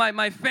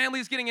 My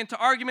family's getting into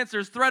arguments.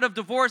 There's threat of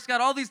divorce.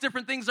 God, all these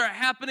different things are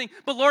happening.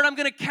 But Lord, I'm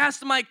going to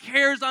cast my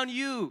cares on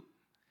you.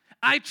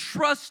 I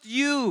trust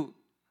you.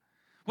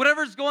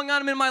 Whatever's going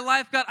on in my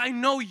life, God, I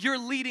know you're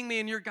leading me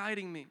and you're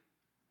guiding me.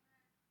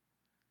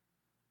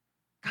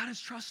 God is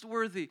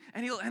trustworthy,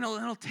 and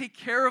he'll take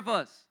care of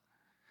us.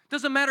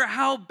 Doesn't matter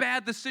how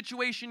bad the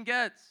situation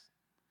gets.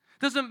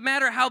 Doesn't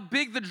matter how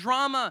big the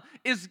drama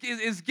is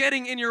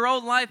getting in your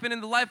own life and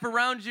in the life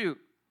around you,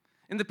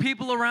 and the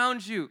people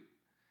around you.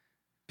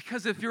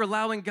 Because if you're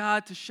allowing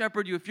God to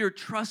shepherd you, if you're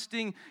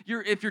trusting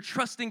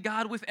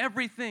God with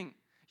everything,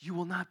 you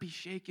will not be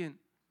shaken.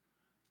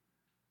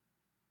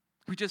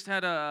 We just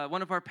had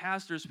one of our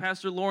pastors,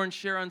 Pastor Lauren,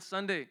 share on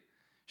Sunday.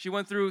 She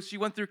went through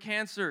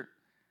cancer,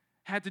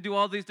 had to do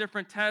all these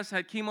different tests,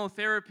 had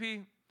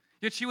chemotherapy,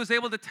 yet she was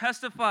able to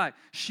testify.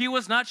 She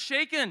was not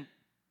shaken.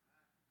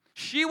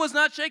 She was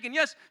not shaken.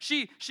 Yes,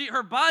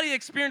 her body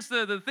experienced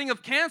the thing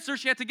of cancer.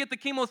 She had to get the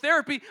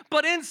chemotherapy,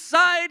 but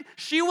inside,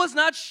 she was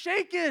not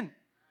shaken.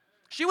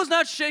 She was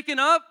not shaken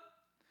up.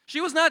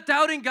 She was not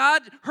doubting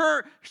God.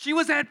 She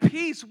was at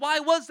peace. Why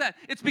was that?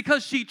 It's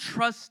because she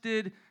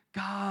trusted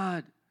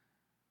God.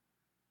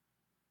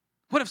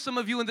 What if some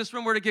of you in this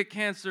room were to get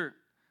cancer?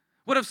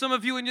 What if some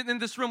of you in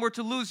this room were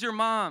to lose your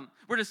mom,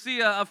 were to see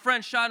a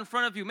friend shot in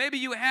front of you? Maybe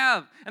you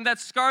have, and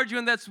that's scarred you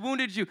and that's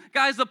wounded you.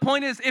 Guys, the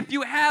point is, if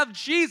you have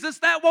Jesus,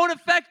 that won't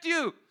affect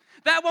you.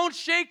 That won't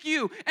shake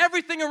you.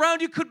 Everything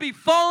around you could be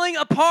falling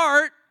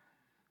apart.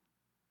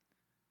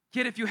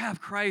 Yet if you have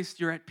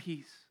Christ, you're at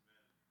peace.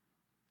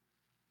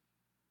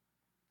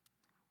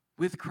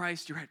 With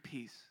Christ, you're at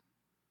peace.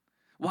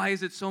 Why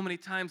is it so many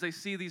times I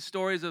see these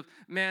stories of,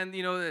 man,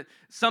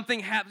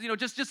 something happens,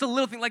 just a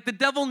little thing. Like the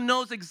devil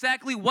knows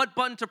exactly what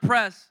button to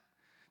press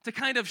to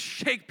kind of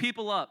shake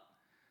people up.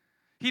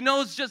 He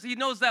knows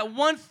that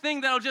one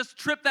thing that'll just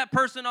trip that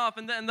person off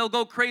and then they'll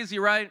go crazy,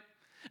 right?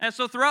 And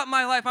so throughout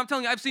my life, I'm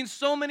telling you, I've seen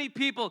so many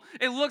people,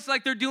 it looks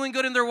like they're doing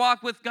good in their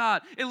walk with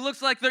God. It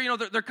looks like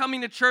they're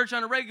coming to church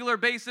on a regular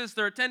basis,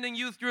 they're attending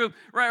youth group,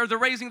 right? Or they're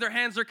raising their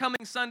hands, they're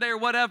coming Sunday or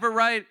whatever,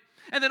 right?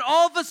 And then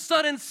all of a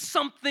sudden,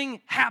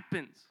 something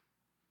happens.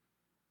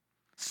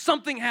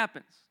 Something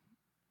happens.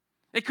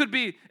 It could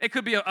be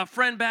a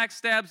friend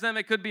backstabs them.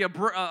 It could be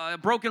a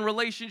broken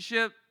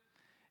relationship.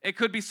 It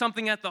could be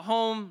something at the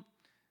home.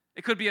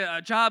 It could be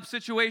a job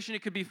situation.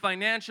 It could be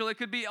financial. It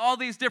could be all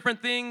these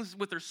different things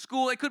with their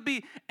school. It could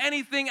be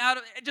anything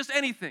just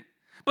anything.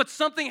 But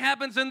something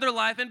happens in their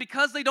life, and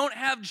because they don't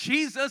have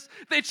Jesus,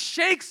 it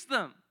shakes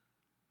them.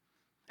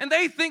 And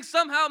they think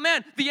somehow,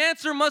 man, the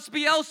answer must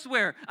be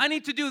elsewhere. I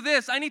need to do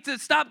this. I need to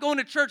stop going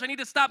to church. I need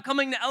to stop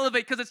coming to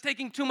Elevate because it's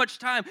taking too much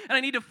time. And I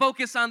need to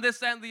focus on this,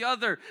 that, and the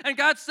other. And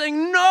God's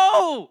saying,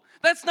 no,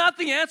 that's not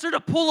the answer to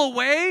pull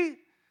away.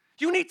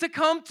 You need to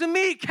come to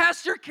me.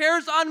 Cast your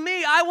cares on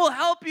me. I will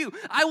help you.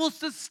 I will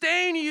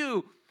sustain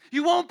you.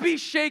 You won't be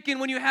shaken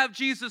when you have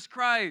Jesus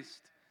Christ.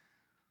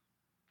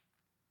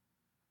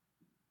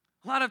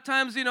 A lot of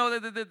times,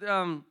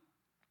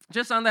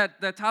 just on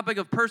that topic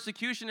of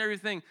persecution and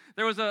everything,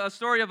 there was a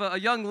story of a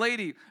young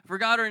lady,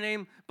 forgot her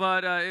name,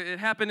 but it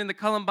happened in the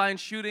Columbine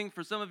shooting.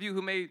 For some of you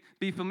who may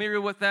be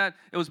familiar with that,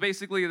 it was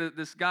basically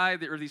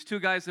these two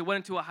guys that went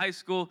into a high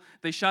school.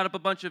 They shot up a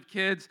bunch of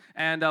kids,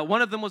 and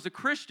one of them was a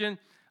Christian.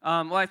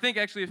 Well, I think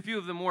actually a few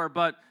of them were,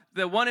 but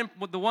the one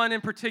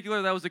in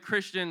particular that was a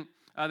Christian,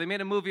 they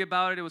made a movie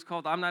about it. It was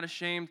called I'm Not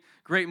Ashamed.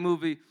 Great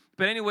movie.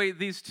 But anyway,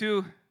 these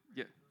two,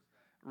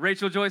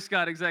 Rachel Joy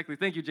Scott, exactly.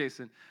 Thank you,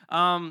 Jason.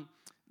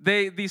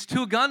 These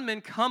two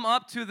gunmen come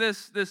up to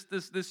this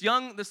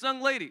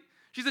young lady.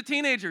 She's a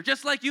teenager,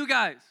 just like you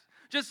guys.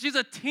 She's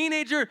a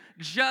teenager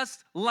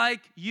just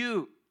like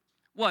you.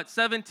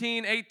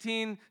 17,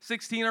 18,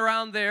 16,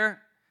 around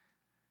there.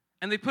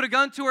 And they put a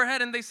gun to her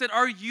head and they said,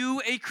 "Are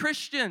you a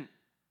Christian?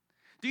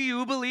 Do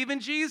you believe in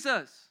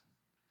Jesus?"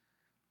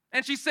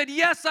 And she said,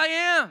 "Yes, I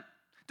am."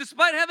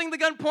 Despite having the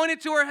gun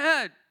pointed to her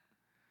head,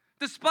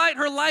 despite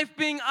her life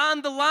being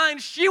on the line,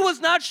 she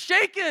was not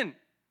shaken.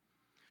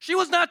 She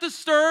was not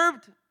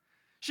disturbed.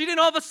 She didn't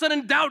all of a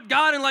sudden doubt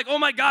God and oh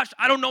my gosh,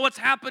 I don't know what's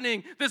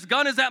happening. This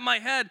gun is at my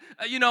head.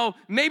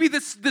 Maybe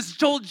this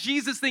whole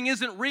Jesus thing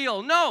isn't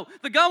real. No,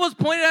 the gun was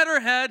pointed at her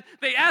head.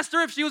 They asked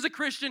her if she was a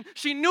Christian.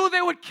 She knew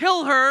they would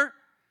kill her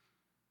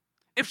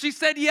if she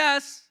said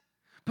yes,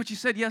 but she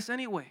said yes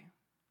anyway.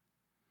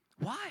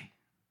 Why?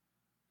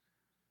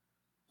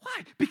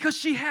 Why? Because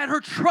she had her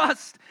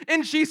trust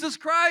in Jesus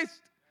Christ.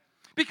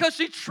 Because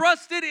she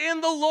trusted in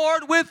the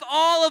Lord with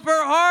all of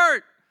her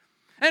heart.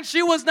 And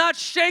she was not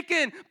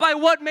shaken by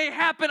what may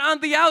happen on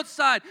the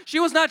outside. She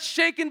was not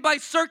shaken by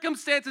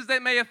circumstances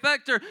that may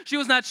affect her. She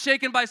was not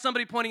shaken by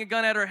somebody pointing a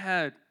gun at her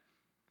head.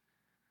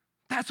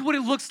 That's what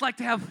it looks like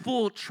to have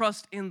full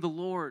trust in the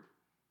Lord.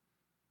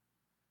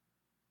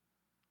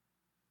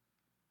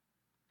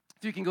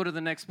 If you can go to the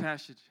next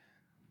passage.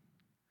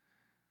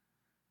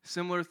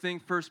 Similar thing,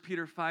 1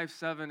 Peter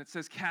 5:7. It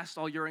says, "Cast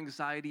all your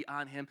anxiety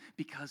on him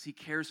because he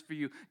cares for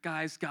you."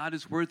 Guys, God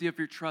is worthy of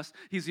your trust.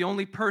 He's the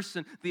only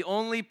person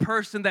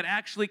that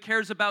actually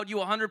cares about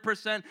you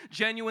 100%,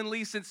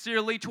 genuinely,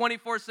 sincerely,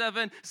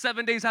 24/7,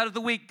 7 days out of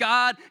the week.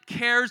 God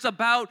cares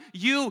about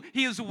you.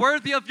 He is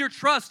worthy of your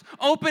trust.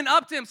 Open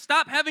up to him.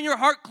 Stop having your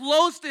heart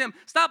closed to him.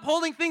 Stop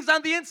holding things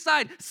on the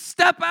inside.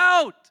 Step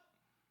out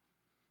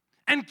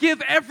and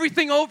give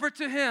everything over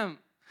to him.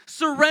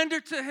 Surrender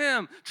to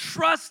him.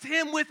 Trust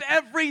him with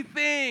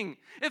everything.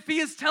 If he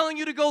is telling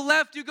you to go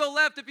left, you go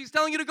left. If he's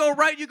telling you to go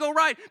right, you go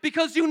right.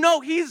 Because you know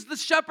he's the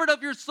shepherd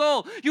of your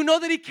soul. You know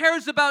that he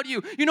cares about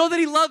you. You know that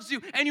he loves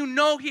you. And you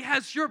know he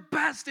has your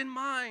best in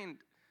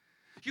mind.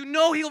 You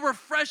know He'll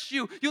refresh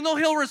you. You'll know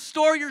He'll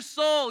restore your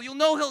soul. You'll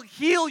know He'll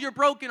heal your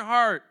broken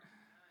heart.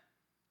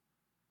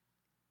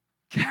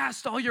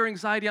 Cast all your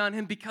anxiety on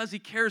Him because He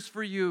cares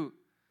for you.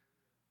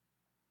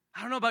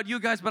 I don't know about you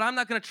guys, but I'm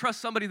not going to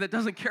trust somebody that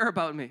doesn't care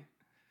about me.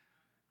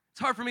 It's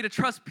hard for me to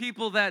trust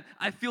people that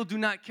I feel do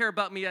not care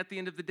about me at the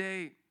end of the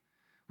day.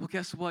 Well,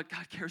 guess what?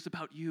 God cares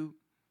about you.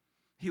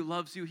 He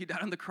loves you. He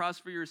died on the cross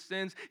for your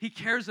sins. He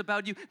cares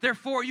about you.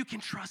 Therefore, you can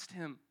trust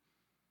Him.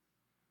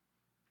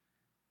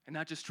 And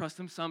not just trust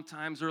Him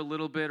sometimes or a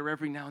little bit or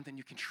every now and then.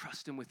 You can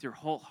trust Him with your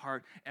whole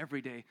heart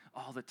every day,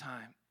 all the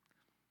time.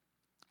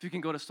 If you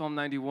can go to Psalm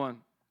 91.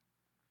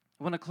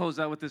 I want to close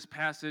out with this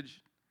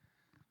passage.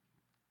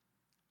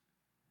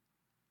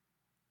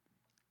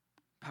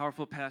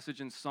 Powerful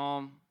passage in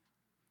Psalm.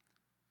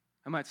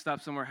 I might stop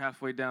somewhere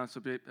halfway down,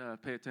 so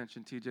pay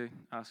attention, TJ,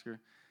 Oscar. It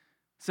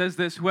says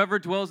this, whoever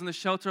dwells in the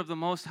shelter of the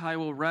Most High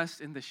will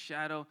rest in the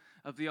shadow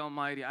of the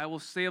Almighty. I will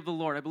say of the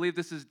Lord, I believe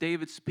this is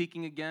David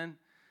speaking again.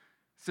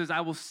 It says, I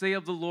will say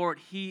of the Lord,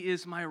 He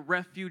is my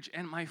refuge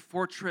and my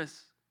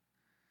fortress.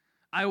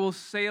 I will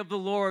say of the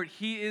Lord,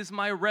 He is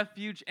my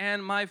refuge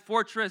and my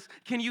fortress.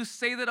 Can you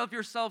say that of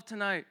yourself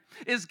tonight?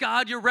 Is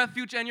God your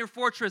refuge and your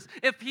fortress?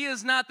 If He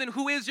is not, then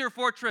who is your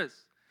fortress?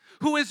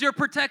 Who is your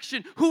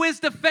protection? Who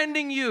is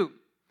defending you?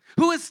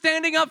 Who is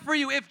standing up for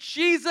you? If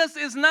Jesus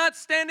is not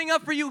standing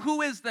up for you,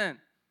 who is then?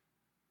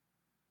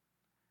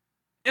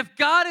 If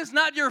God is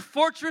not your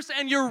fortress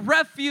and your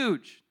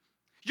refuge,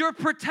 your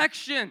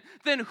protection,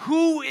 then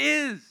who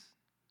is?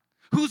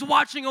 Who's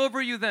watching over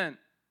you then?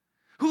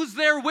 Who's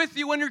there with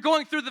you when you're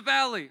going through the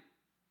valley?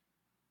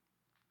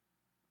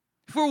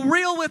 If we're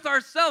real with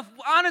ourselves,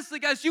 honestly,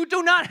 guys, you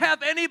do not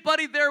have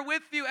anybody there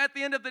with you at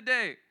the end of the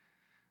day.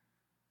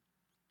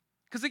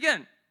 Because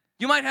again,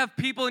 you might have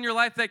people in your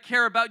life that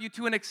care about you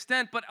to an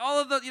extent, but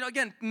all of the,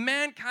 again,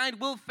 mankind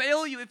will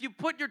fail you. If you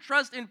put your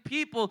trust in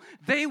people,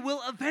 they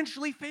will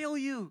eventually fail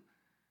you.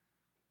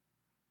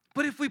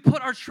 But if we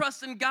put our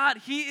trust in God,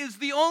 He is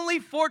the only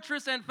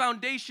fortress and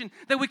foundation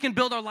that we can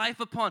build our life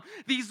upon.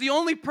 He's the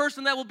only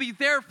person that will be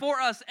there for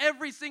us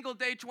every single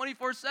day,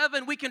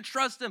 24/7. We can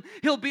trust Him.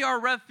 He'll be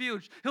our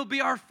refuge. He'll be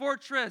our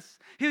fortress.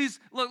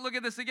 Look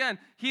at this again.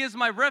 He is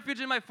my refuge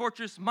and my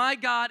fortress, my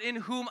God in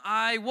whom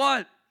I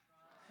what?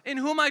 In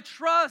whom I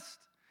trust.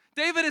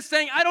 David is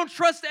saying, I don't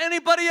trust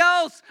anybody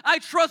else. I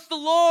trust the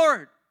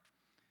Lord.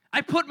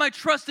 I put my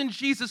trust in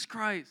Jesus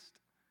Christ.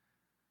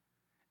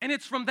 And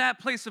it's from that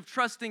place of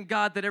trusting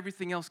God that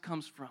everything else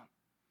comes from.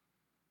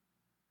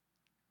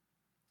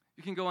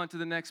 You can go on to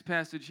the next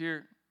passage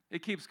here.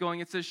 It keeps going.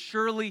 It says,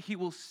 surely He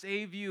will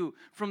save you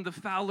from the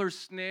fowler's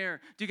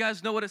snare. Do you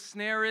guys know what a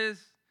snare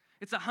is?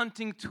 It's a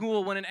hunting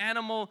tool. When an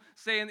animal,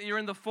 say you're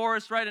in the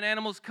forest, right? An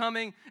animal's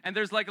coming, and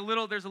there's a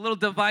little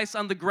device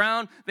on the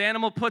ground. The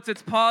animal puts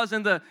its paws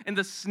in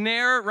the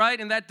snare, right?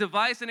 In that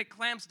device, and it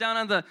clamps down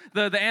on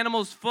the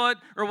animal's foot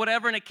or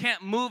whatever, and it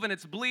can't move, and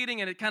it's bleeding,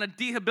 and it kind of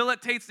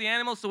debilitates the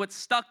animal, so it's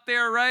stuck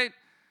there, right?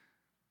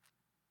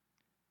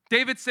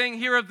 David's saying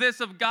here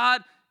of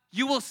God,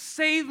 you will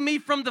save me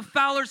from the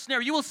fowler's snare.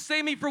 You will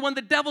save me from when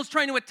the devil's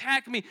trying to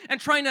attack me and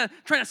trying to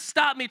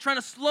stop me, trying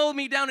to slow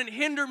me down and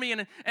hinder me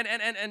and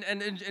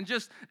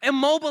just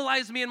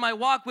immobilize me in my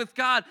walk with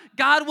God.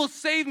 God will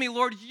save me,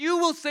 Lord. You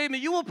will save me.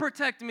 You will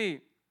protect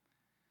me.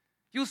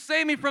 You'll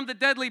save me from the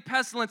deadly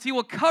pestilence. He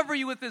will cover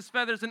you with His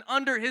feathers, and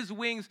under His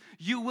wings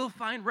you will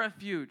find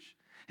refuge.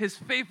 His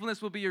faithfulness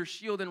will be your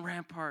shield and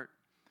rampart.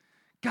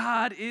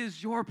 God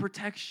is your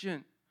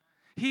protection.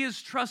 He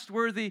is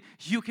trustworthy.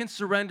 You can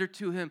surrender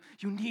to Him.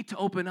 You need to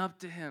open up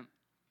to Him.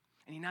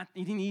 And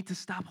you need to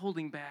stop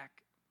holding back.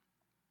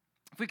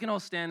 If we can all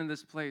stand in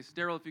this place.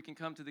 Daryl, if you can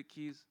come to the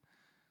keys.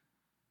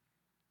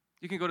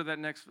 You can go to that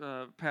next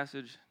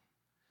passage.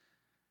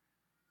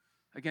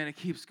 Again, it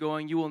keeps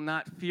going. You will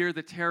not fear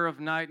the terror of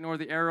night, nor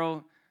the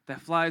arrow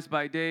that flies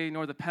by day,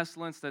 nor the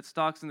pestilence that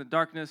stalks in the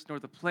darkness, nor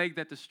the plague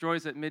that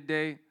destroys at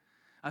midday.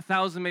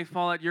 1,000 may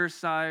fall at your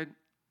side.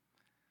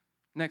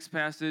 Next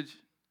passage.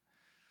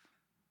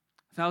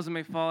 1,000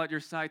 may fall at your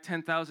side,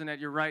 10,000 at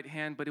your right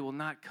hand, but it will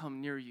not come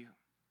near you.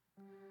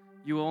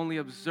 You will only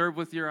observe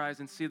with your eyes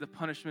and see the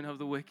punishment of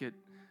the wicked.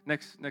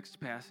 Next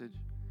passage.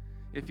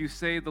 If you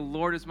say, the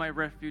Lord is my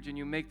refuge, and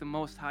you make the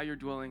Most High your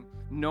dwelling,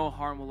 no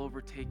harm will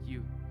overtake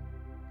you.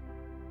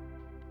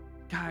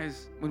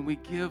 Guys, when we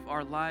give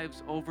our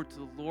lives over to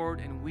the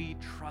Lord and we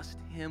trust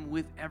Him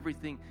with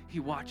everything, He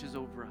watches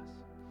over us.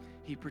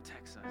 He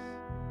protects us.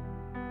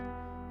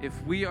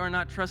 If we are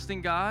not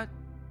trusting God,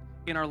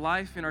 in our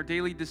life, in our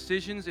daily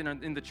decisions,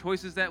 in the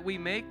choices that we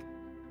make,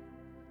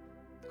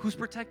 who's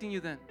protecting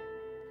you then?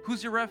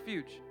 Who's your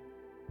refuge?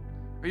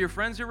 Are your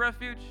friends your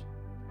refuge?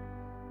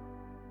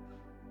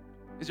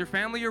 Is your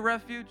family your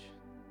refuge?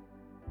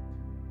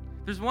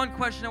 There's one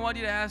question I want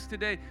you to ask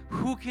today.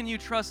 Who can you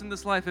trust in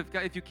this life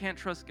if you can't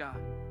trust God?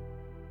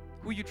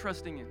 Who are you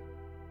trusting in?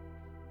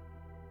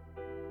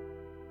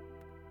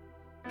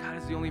 God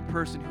is the only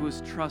person who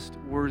is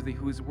trustworthy,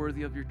 who is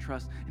worthy of your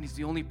trust. And He's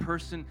the only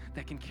person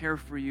that can care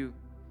for you,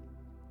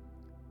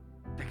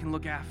 that can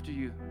look after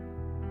you.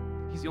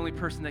 He's the only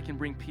person that can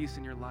bring peace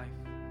in your life.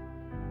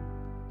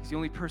 He's the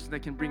only person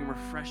that can bring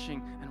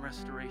refreshing and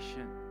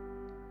restoration.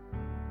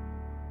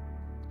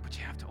 But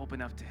you have to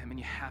open up to him, and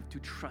you have to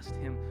trust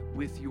him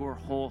with your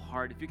whole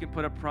heart. If you can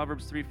put up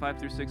Proverbs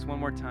 3:5-6 one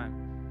more time.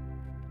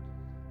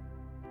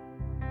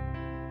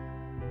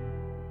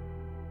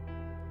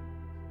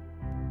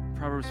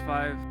 Proverbs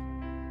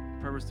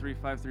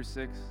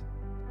 3:5-6.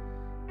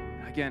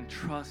 Again,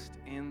 trust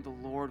in the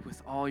Lord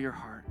with all your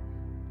heart.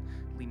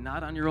 Lean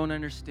not on your own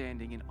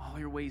understanding. In all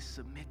your ways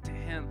submit to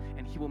him,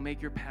 and he will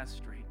make your path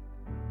straight.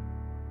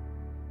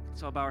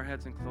 So I'll bow our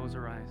heads and close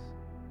our eyes.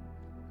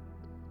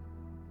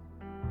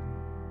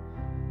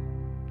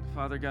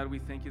 Father God, we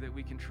thank you that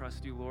we can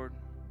trust you, Lord.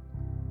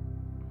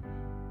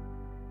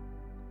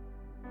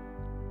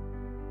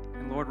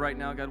 And Lord, right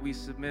now, God, we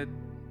submit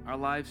our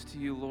lives to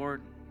you,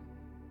 Lord.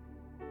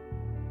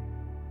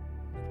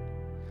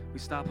 We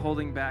stop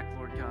holding back,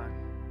 Lord God.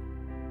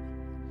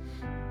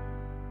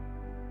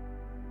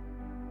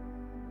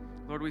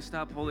 Lord, we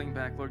stop holding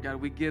back, Lord God.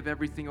 We give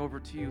everything over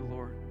to you,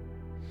 Lord.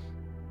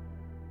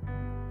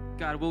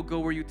 God, we'll go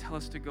where you tell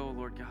us to go,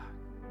 Lord God.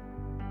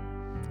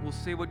 We'll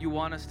say what you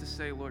want us to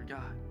say, Lord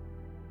God.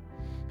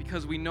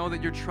 Because we know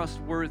that you're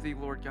trustworthy,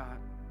 Lord God.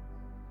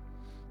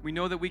 We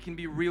know that we can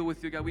be real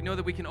with you, God. We know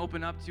that we can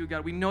open up to you,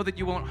 God. We know that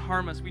you won't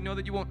harm us. We know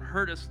that you won't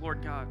hurt us,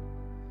 Lord God.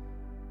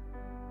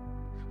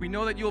 We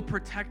know that you'll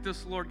protect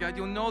us, Lord God.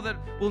 We'll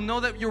know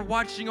that you're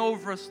watching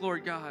over us,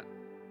 Lord God.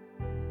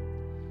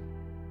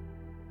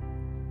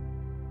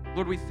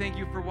 Lord, we thank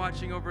you for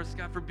watching over us,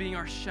 God, for being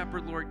our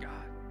shepherd, Lord God.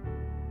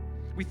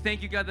 We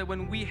thank you, God, that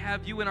when we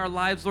have you in our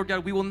lives, Lord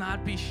God, we will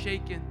not be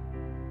shaken.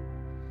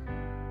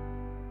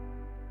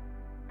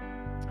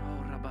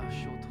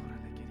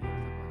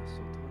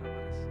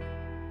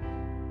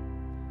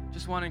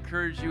 Just want to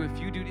encourage you,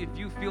 if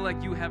you feel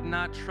like you have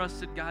not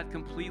trusted God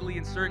completely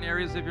in certain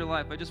areas of your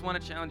life, I just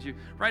want to challenge you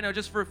right now,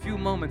 just for a few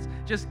moments,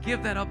 just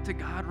give that up to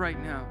God right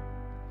now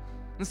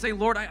and say,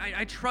 Lord,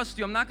 I trust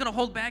you. I'm not going to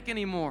hold back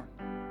anymore.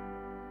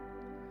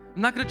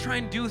 I'm not going to try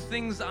and do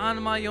things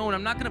on my own.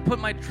 I'm not going to put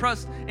my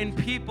trust in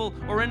people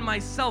or in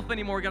myself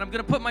anymore, God. I'm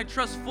going to put my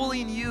trust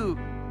fully in you.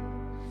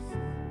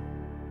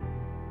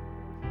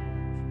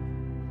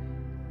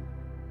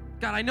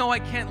 God, I know I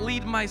can't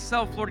lead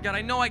myself, Lord God.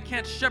 I know I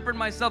can't shepherd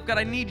myself, God.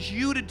 I need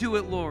you to do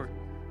it, Lord.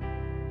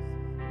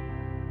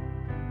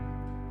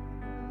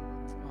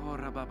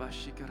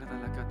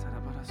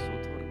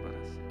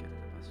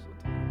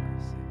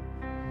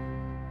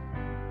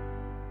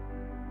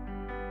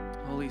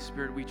 Holy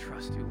Spirit, we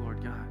trust you,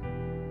 Lord God.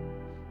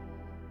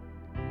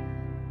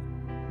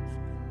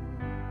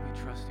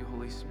 We trust you,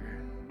 Holy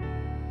Spirit.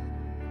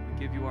 We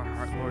give you our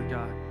heart, Lord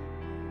God.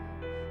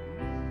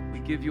 We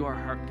give you our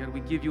heart, God.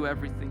 We give you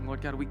everything,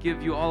 Lord God. We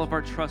give you all of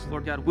our trust,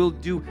 Lord God. We'll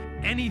do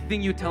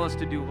anything you tell us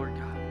to do, Lord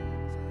God.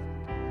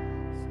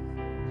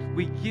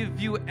 We give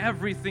you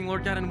everything,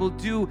 Lord God, and we'll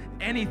do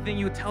anything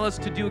you tell us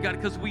to do, God,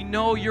 because we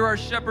know you're our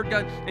shepherd,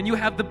 God, and you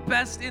have the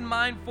best in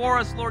mind for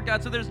us, Lord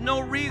God. So there's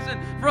no reason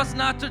for us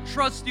not to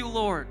trust you,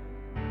 Lord.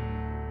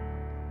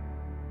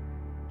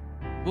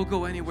 We'll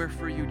go anywhere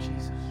for you,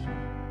 Jesus.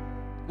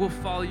 We'll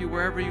follow you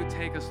wherever you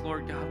take us,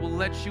 Lord God. We'll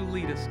let you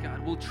lead us, God.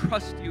 We'll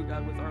trust you,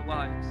 God, with our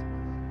lives.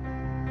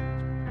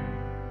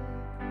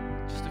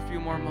 Just a few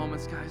more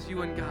moments, guys.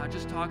 You and God,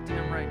 just talk to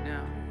him right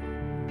now.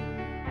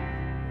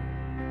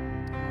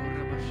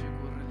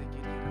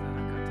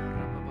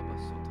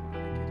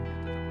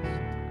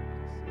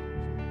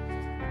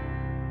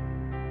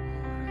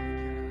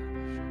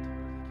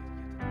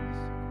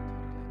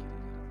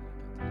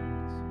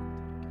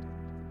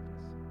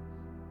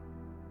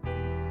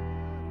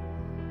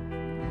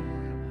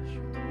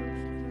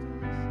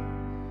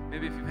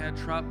 Maybe if you've had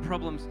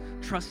problems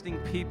trusting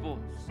people,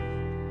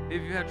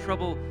 maybe you've had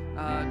trouble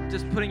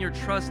just putting your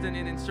trust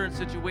in certain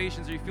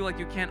situations, or you feel like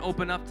you can't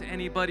open up to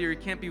anybody, or you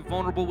can't be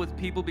vulnerable with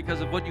people because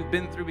of what you've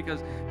been through,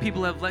 because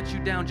people have let you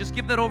down, just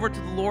give that over to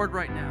the Lord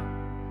right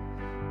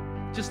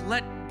now. Just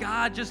let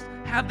God just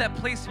have that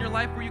place in your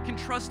life where you can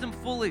trust him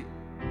fully.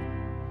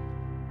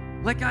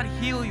 Let God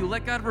heal you.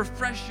 Let God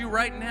refresh you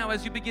right now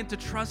as you begin to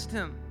trust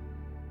him.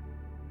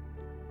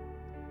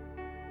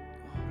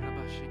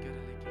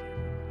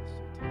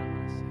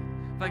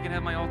 If I can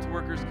have my altar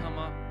workers come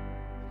up.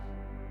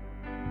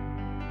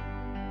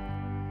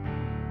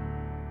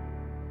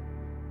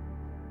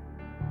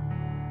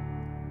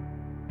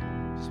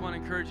 Just want to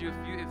encourage you,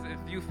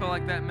 if you felt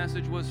like that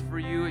message was for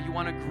you, you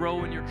want to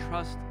grow in your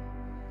trust,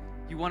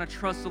 you want to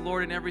trust the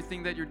Lord in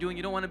everything that you're doing,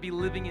 you don't want to be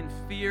living in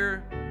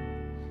fear,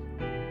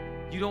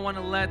 you don't want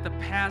to let the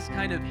past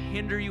kind of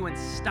hinder you and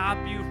stop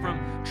you from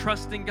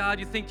trusting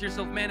God. You think to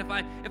yourself, man,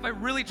 if I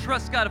really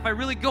trust God, if I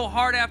really go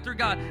hard after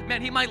God,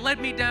 man, he might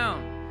let me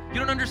down. You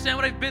don't understand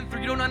what I've been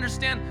through. You don't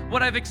understand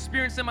what I've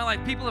experienced in my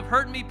life. People have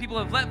hurt me. People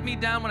have let me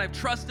down when I've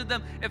trusted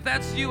them. If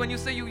that's you and you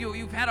say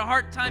you've had a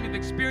hard time, you've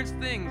experienced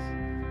things,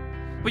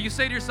 But you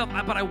say to yourself,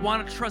 but I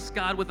want to trust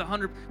God with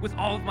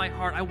all of my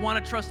heart. I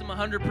want to trust Him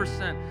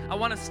 100%. I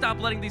want to stop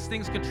letting these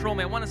things control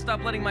me. I want to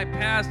stop letting my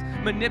past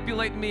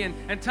manipulate me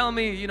and tell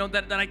me,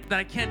 that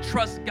I can't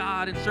trust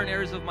God in certain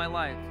areas of my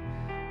life.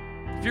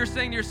 If you're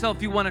saying to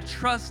yourself, you want to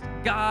trust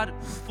God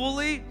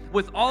fully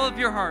with all of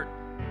your heart,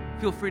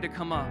 feel free to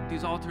come up.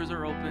 These altars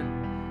are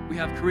open. We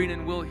have Karina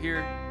and Will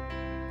here.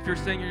 If you're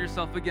saying to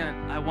yourself again,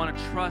 I want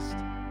to trust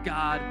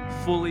God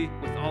fully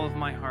with all of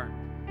my heart,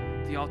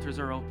 the altars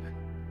are open.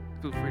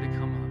 Feel free to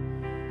come up.